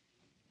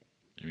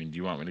mean, do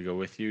you want me to go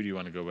with you? Do you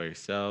want to go by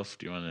yourself?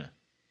 Do you want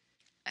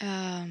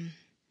to?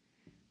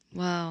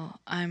 Well,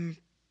 I'm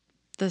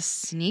the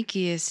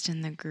sneakiest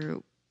in the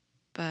group,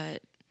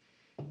 but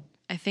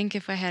I think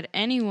if I had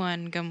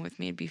anyone come with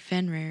me, it'd be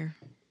Fenrir.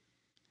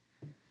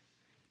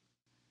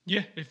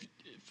 Yeah, if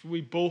we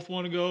both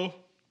want to go,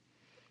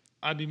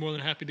 I'd be more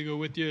than happy to go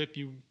with you. I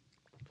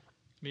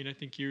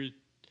think you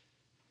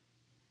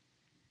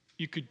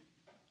could.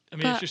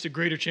 It's just a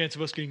greater chance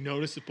of us getting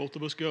noticed if both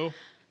of us go.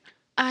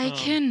 I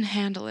can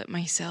handle it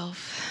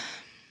myself.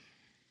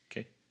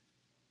 Okay.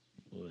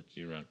 We'll let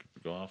you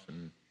go off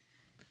and.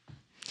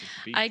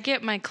 I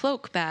get my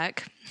cloak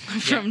back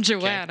from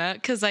Joanna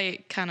because I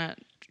kind of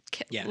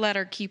let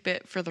her keep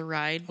it for the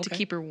ride to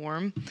keep her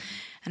warm.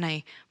 And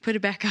I put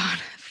it back on,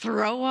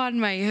 throw on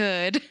my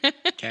hood.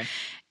 Okay.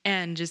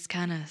 And just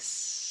kind of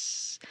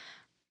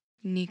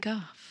sneak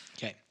off.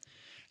 Okay.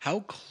 How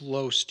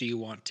close do you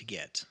want to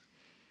get?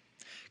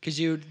 Because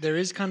there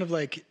is kind of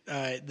like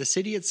the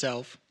city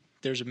itself.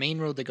 There's a main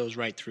road that goes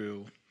right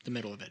through the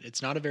middle of it.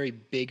 It's not a very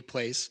big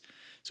place,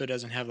 so it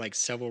doesn't have like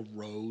several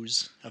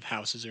rows of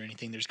houses or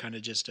anything. There's kind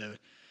of just a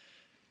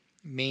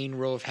main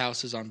row of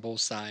houses on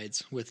both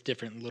sides with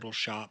different little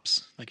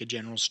shops, like a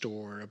general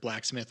store, a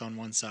blacksmith on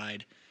one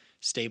side,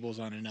 stables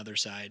on another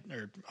side,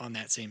 or on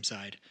that same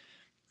side.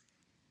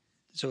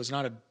 So it's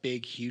not a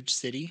big, huge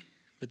city,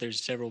 but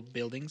there's several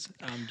buildings.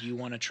 Do you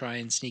want to try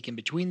and sneak in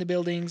between the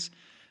buildings,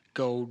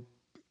 go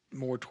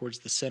more towards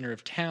the center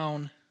of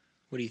town?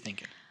 What are you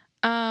thinking?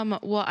 Well,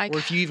 or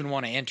if you even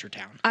want to enter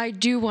town. I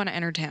do want to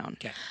enter town.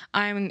 Okay.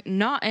 I'm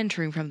not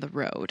entering from the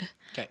road.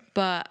 Okay.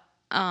 But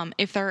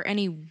if there are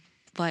any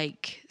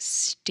like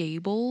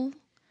stable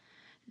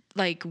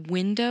like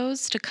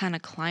windows to kind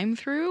of climb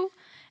through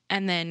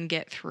and then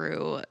get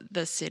through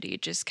the city,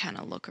 just kind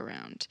of look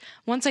around.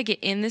 Once I get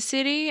in the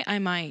city, I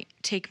might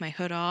take my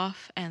hood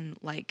off and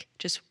like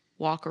just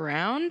walk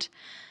around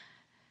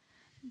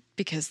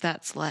because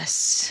that's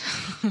less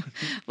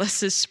less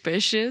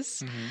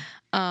suspicious.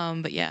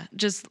 Mm-hmm. But yeah,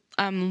 just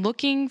I'm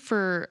looking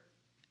for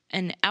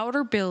an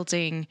outer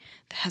building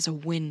that has a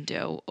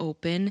window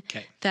open.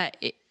 Okay.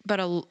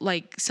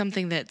 Like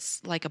something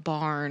that's like a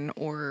barn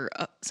or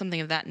something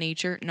of that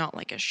nature, not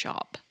like a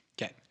shop.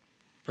 Okay.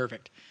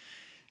 Perfect.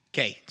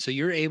 Okay, so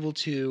you're able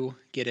to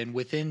get in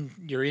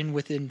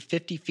within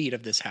 50 feet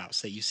of this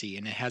house that you see,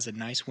 and it has a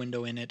nice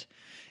window in it.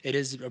 It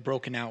is a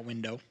broken out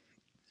window.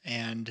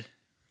 And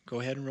go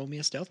ahead and roll me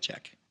a stealth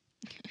check.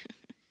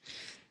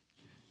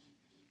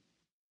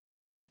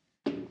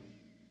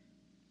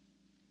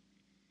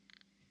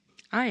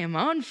 I am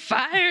on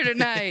fire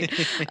tonight.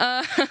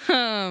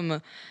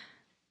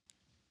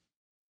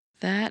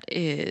 That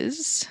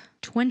is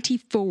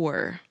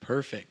 24.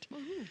 Perfect.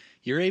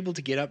 You're able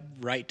to get up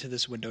right to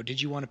this window.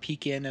 Did you want to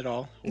peek in at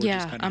all? Or Yeah,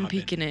 just kinda I'm hop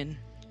peeking in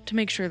to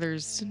make sure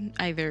there's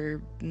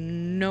either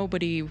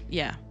nobody.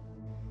 Yeah,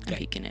 I'm Okay.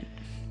 peeking in.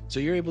 So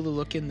you're able to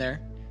look in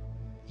there.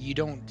 You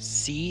don't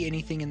see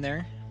anything in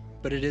there,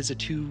 but it is a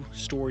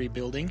 2-story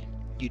building.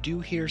 You do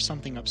hear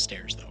something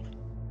upstairs, though.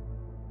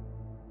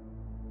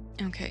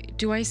 Okay,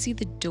 do I see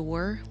the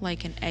door,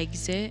 like an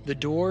exit? The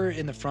door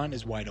in the front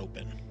is wide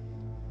open.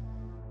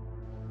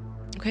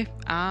 Okay,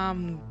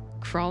 I'm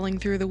crawling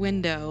through the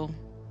window.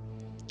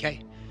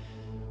 Okay.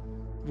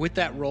 With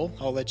that roll,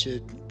 I'll let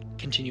you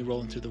continue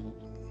rolling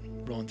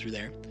through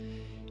there.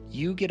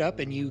 You get up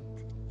and you.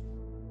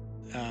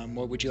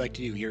 What would you like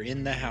to do? You're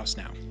in the house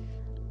now.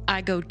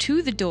 I go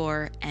to the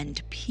door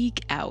and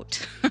peek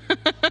out.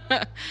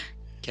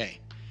 Okay.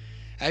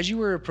 As you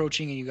were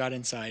approaching and you got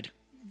inside,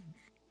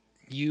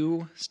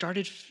 you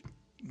started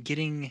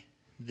getting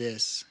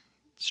this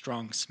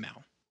strong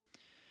smell.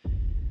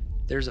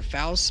 There's a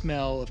foul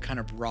smell of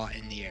kind of rot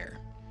in the air.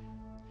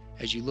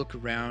 As you look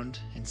around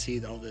and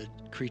see all the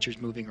creatures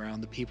moving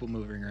around, the people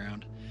moving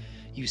around,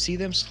 you see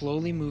them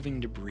slowly moving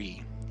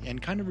debris and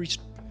kind of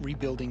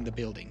rebuilding the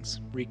buildings,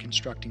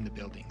 reconstructing the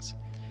buildings.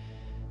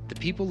 The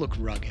people look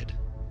rugged.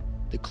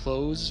 The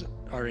clothes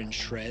are in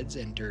shreds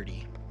and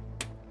dirty.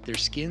 Their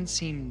skin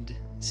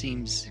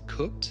seems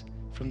cooked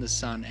from the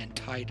sun and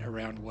tight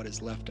around what is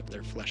left of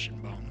their flesh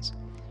and bones.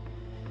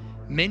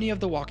 Many of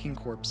the walking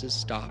corpses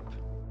stop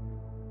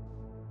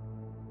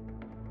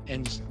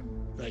and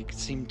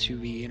seem to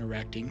be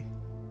interacting.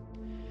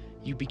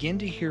 You begin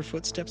to hear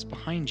footsteps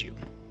behind you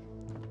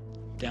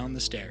down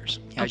the stairs.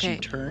 As Okay, you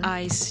turn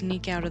I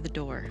sneak out of the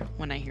door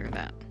when I hear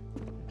that.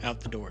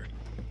 out the door.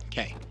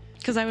 Okay.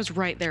 Because I was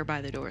right there by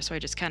the door, so I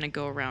just kind of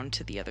go around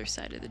to the other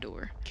side of the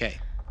door. Okay.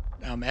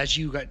 As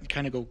you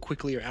kind of go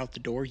quickly or out the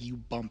door, you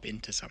bump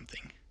into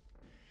something.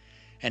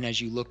 And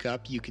as you look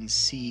up, you can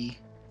see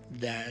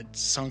that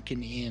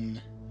sunken in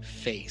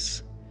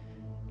face.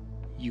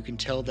 You can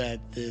tell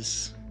that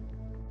this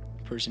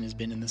person has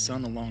been in the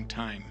sun a long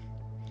time.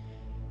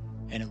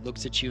 And it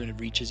looks at you and it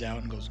reaches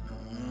out and goes.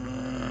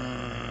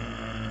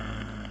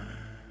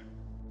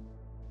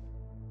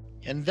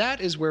 And that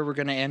is where we're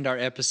going to end our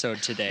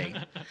episode today.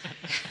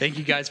 Thank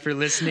you guys for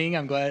listening.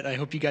 I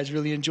hope you guys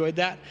really enjoyed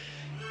that.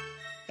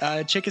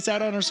 Check us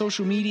out on our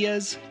social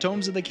medias,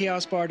 Tomes of the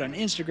Chaos Bard on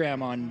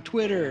Instagram, on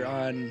Twitter,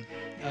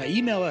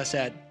 email us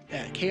at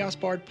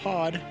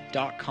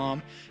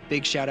chaosbardpod.com.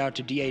 Big shout out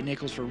to D.A.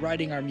 Nichols for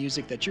writing our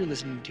music that you're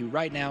listening to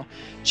right now.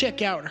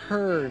 Check out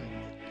her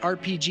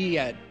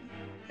RPG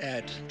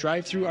at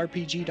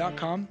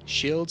drivethroughrpg.com,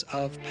 Shields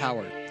of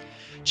Power.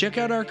 Check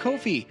out our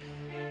Ko-fi.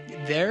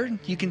 There,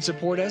 you can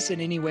support us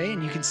in any way,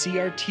 and you can see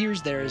our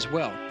tiers there as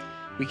well.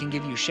 We can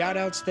give you shout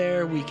outs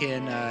there. You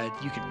can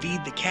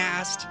feed the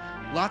cast.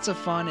 Lots of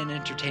fun and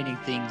entertaining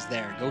things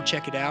there. Go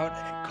check it out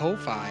at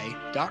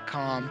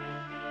ko-fi.com/.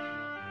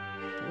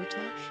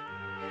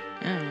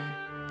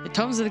 The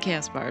Tomes of the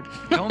Chaos Bard.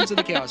 Tomes of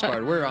the Chaos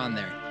Bard. We're on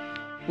there.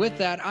 With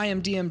that, I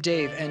am DM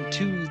Dave, and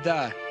to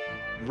the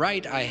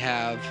right I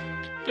have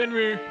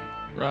Fenrir.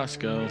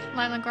 Roscoe.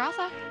 Lila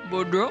Grassa.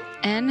 Boudreaux.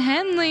 And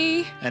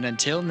Henley. And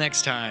until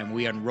next time,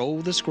 we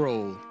unroll the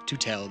scroll to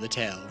tell the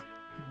tale.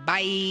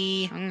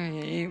 Bye. I'm gonna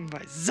get eaten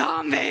by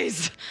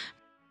zombies.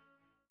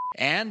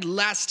 And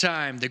last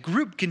time, the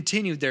group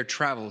continued their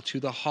travel to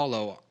the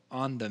Hollow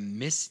on a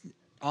mission.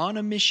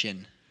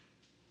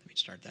 Let me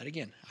start that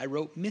again. I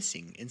wrote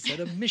missing instead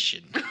of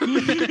mission.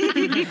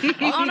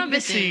 On a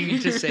Missing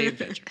to save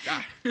Venture.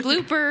 Ah.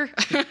 Blooper.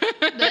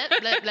 Blah,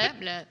 blah, blah,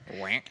 blah.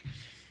 Whack.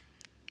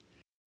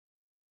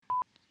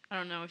 I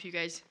don't know if you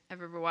guys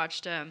have ever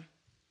watched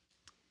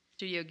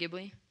Studio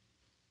Ghibli,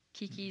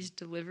 Kiki's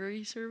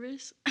Delivery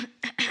Service.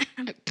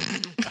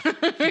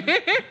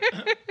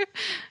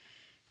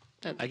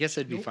 I guess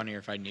it'd be funnier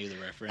if I knew the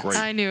reference. Great.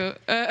 I knew.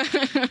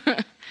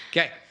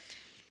 Okay.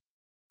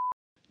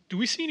 Do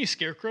we see any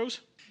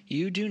scarecrows?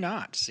 You do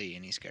not see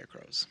any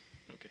scarecrows.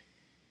 Okay.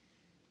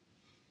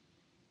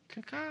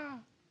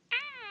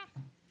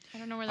 I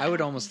don't know where that I would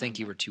happened almost think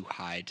from. you were too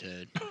high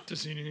to, To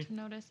see anything?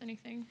 Notice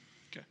anything?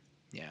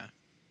 yeah.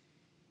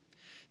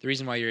 The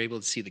reason why you're able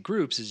to see the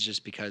groups is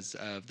just because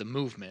of the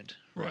movement,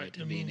 right? The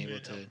And being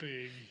movement, able how to,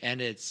 big.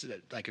 and it's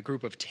like a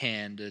group of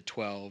 10 to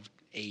 12,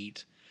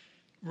 8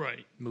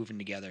 Right. moving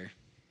together.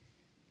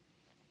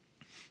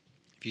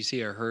 If you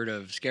see a herd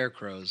of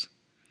scarecrows,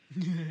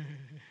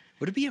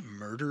 would it be a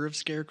murder of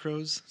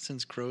scarecrows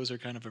since crows are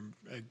kind of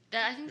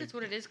I think that's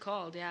what it is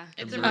called, yeah.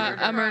 It's A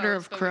murder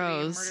of but would it be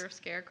crows. A murder of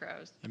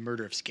scarecrows. a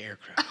murder of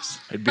scarecrows?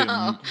 It'd be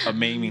a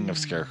maiming of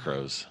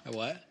scarecrows. A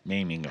what?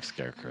 Maiming of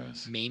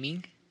scarecrows.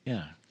 Maiming?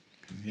 Yeah.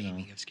 You know.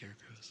 Maiming of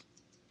scarecrows.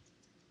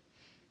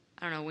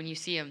 I don't know. When you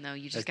see them, though,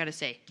 you just got to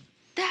say,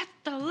 "That's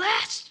the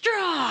last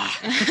straw."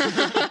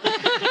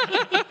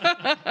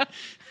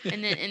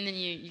 and then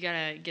you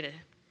gotta get a.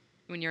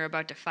 When you're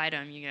about to fight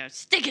them, you gotta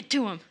stick it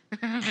to them.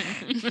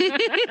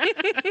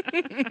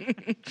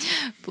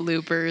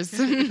 Bloopers.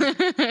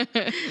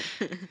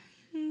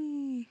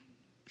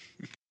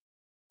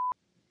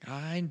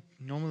 I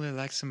normally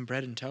like some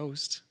bread and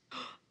toast.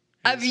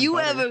 Have some you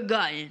butter. ever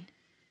gotten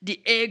the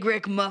egg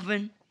Rick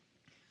muffin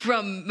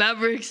from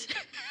Mavericks?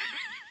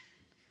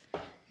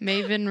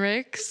 Maven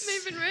Ricks.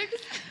 Maven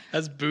Riggs?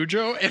 Has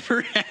Boudreaux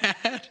ever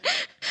had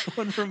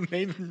one from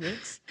Maven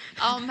Ricks?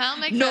 Oh, Mal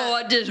makes No,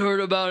 I just heard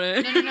about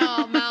it.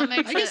 No. Mal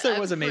makes I guess there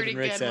was a pretty Maven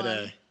Ricks good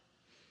at one.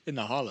 in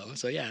the Hollow.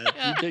 So yeah,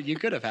 Yeah. You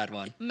could have had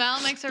one. Mal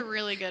makes a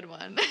really good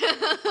one.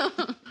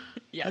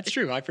 Yeah, That's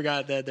true. I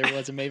forgot that there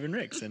was a Maven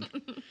Ricks. And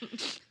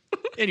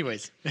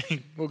anyways,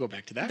 we'll go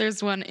back to that.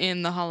 There's one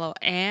in the Hollow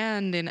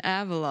and in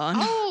Avalon.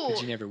 Oh,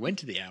 But you never went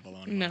to the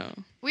Avalon one. No.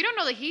 we don't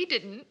know that he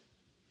didn't.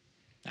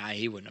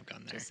 He wouldn't have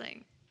gone there. Just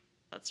saying.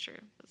 That's true.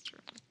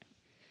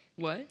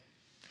 What?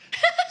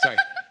 Sorry.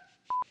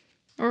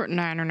 Or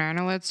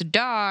Niner, let's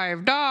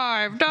dive.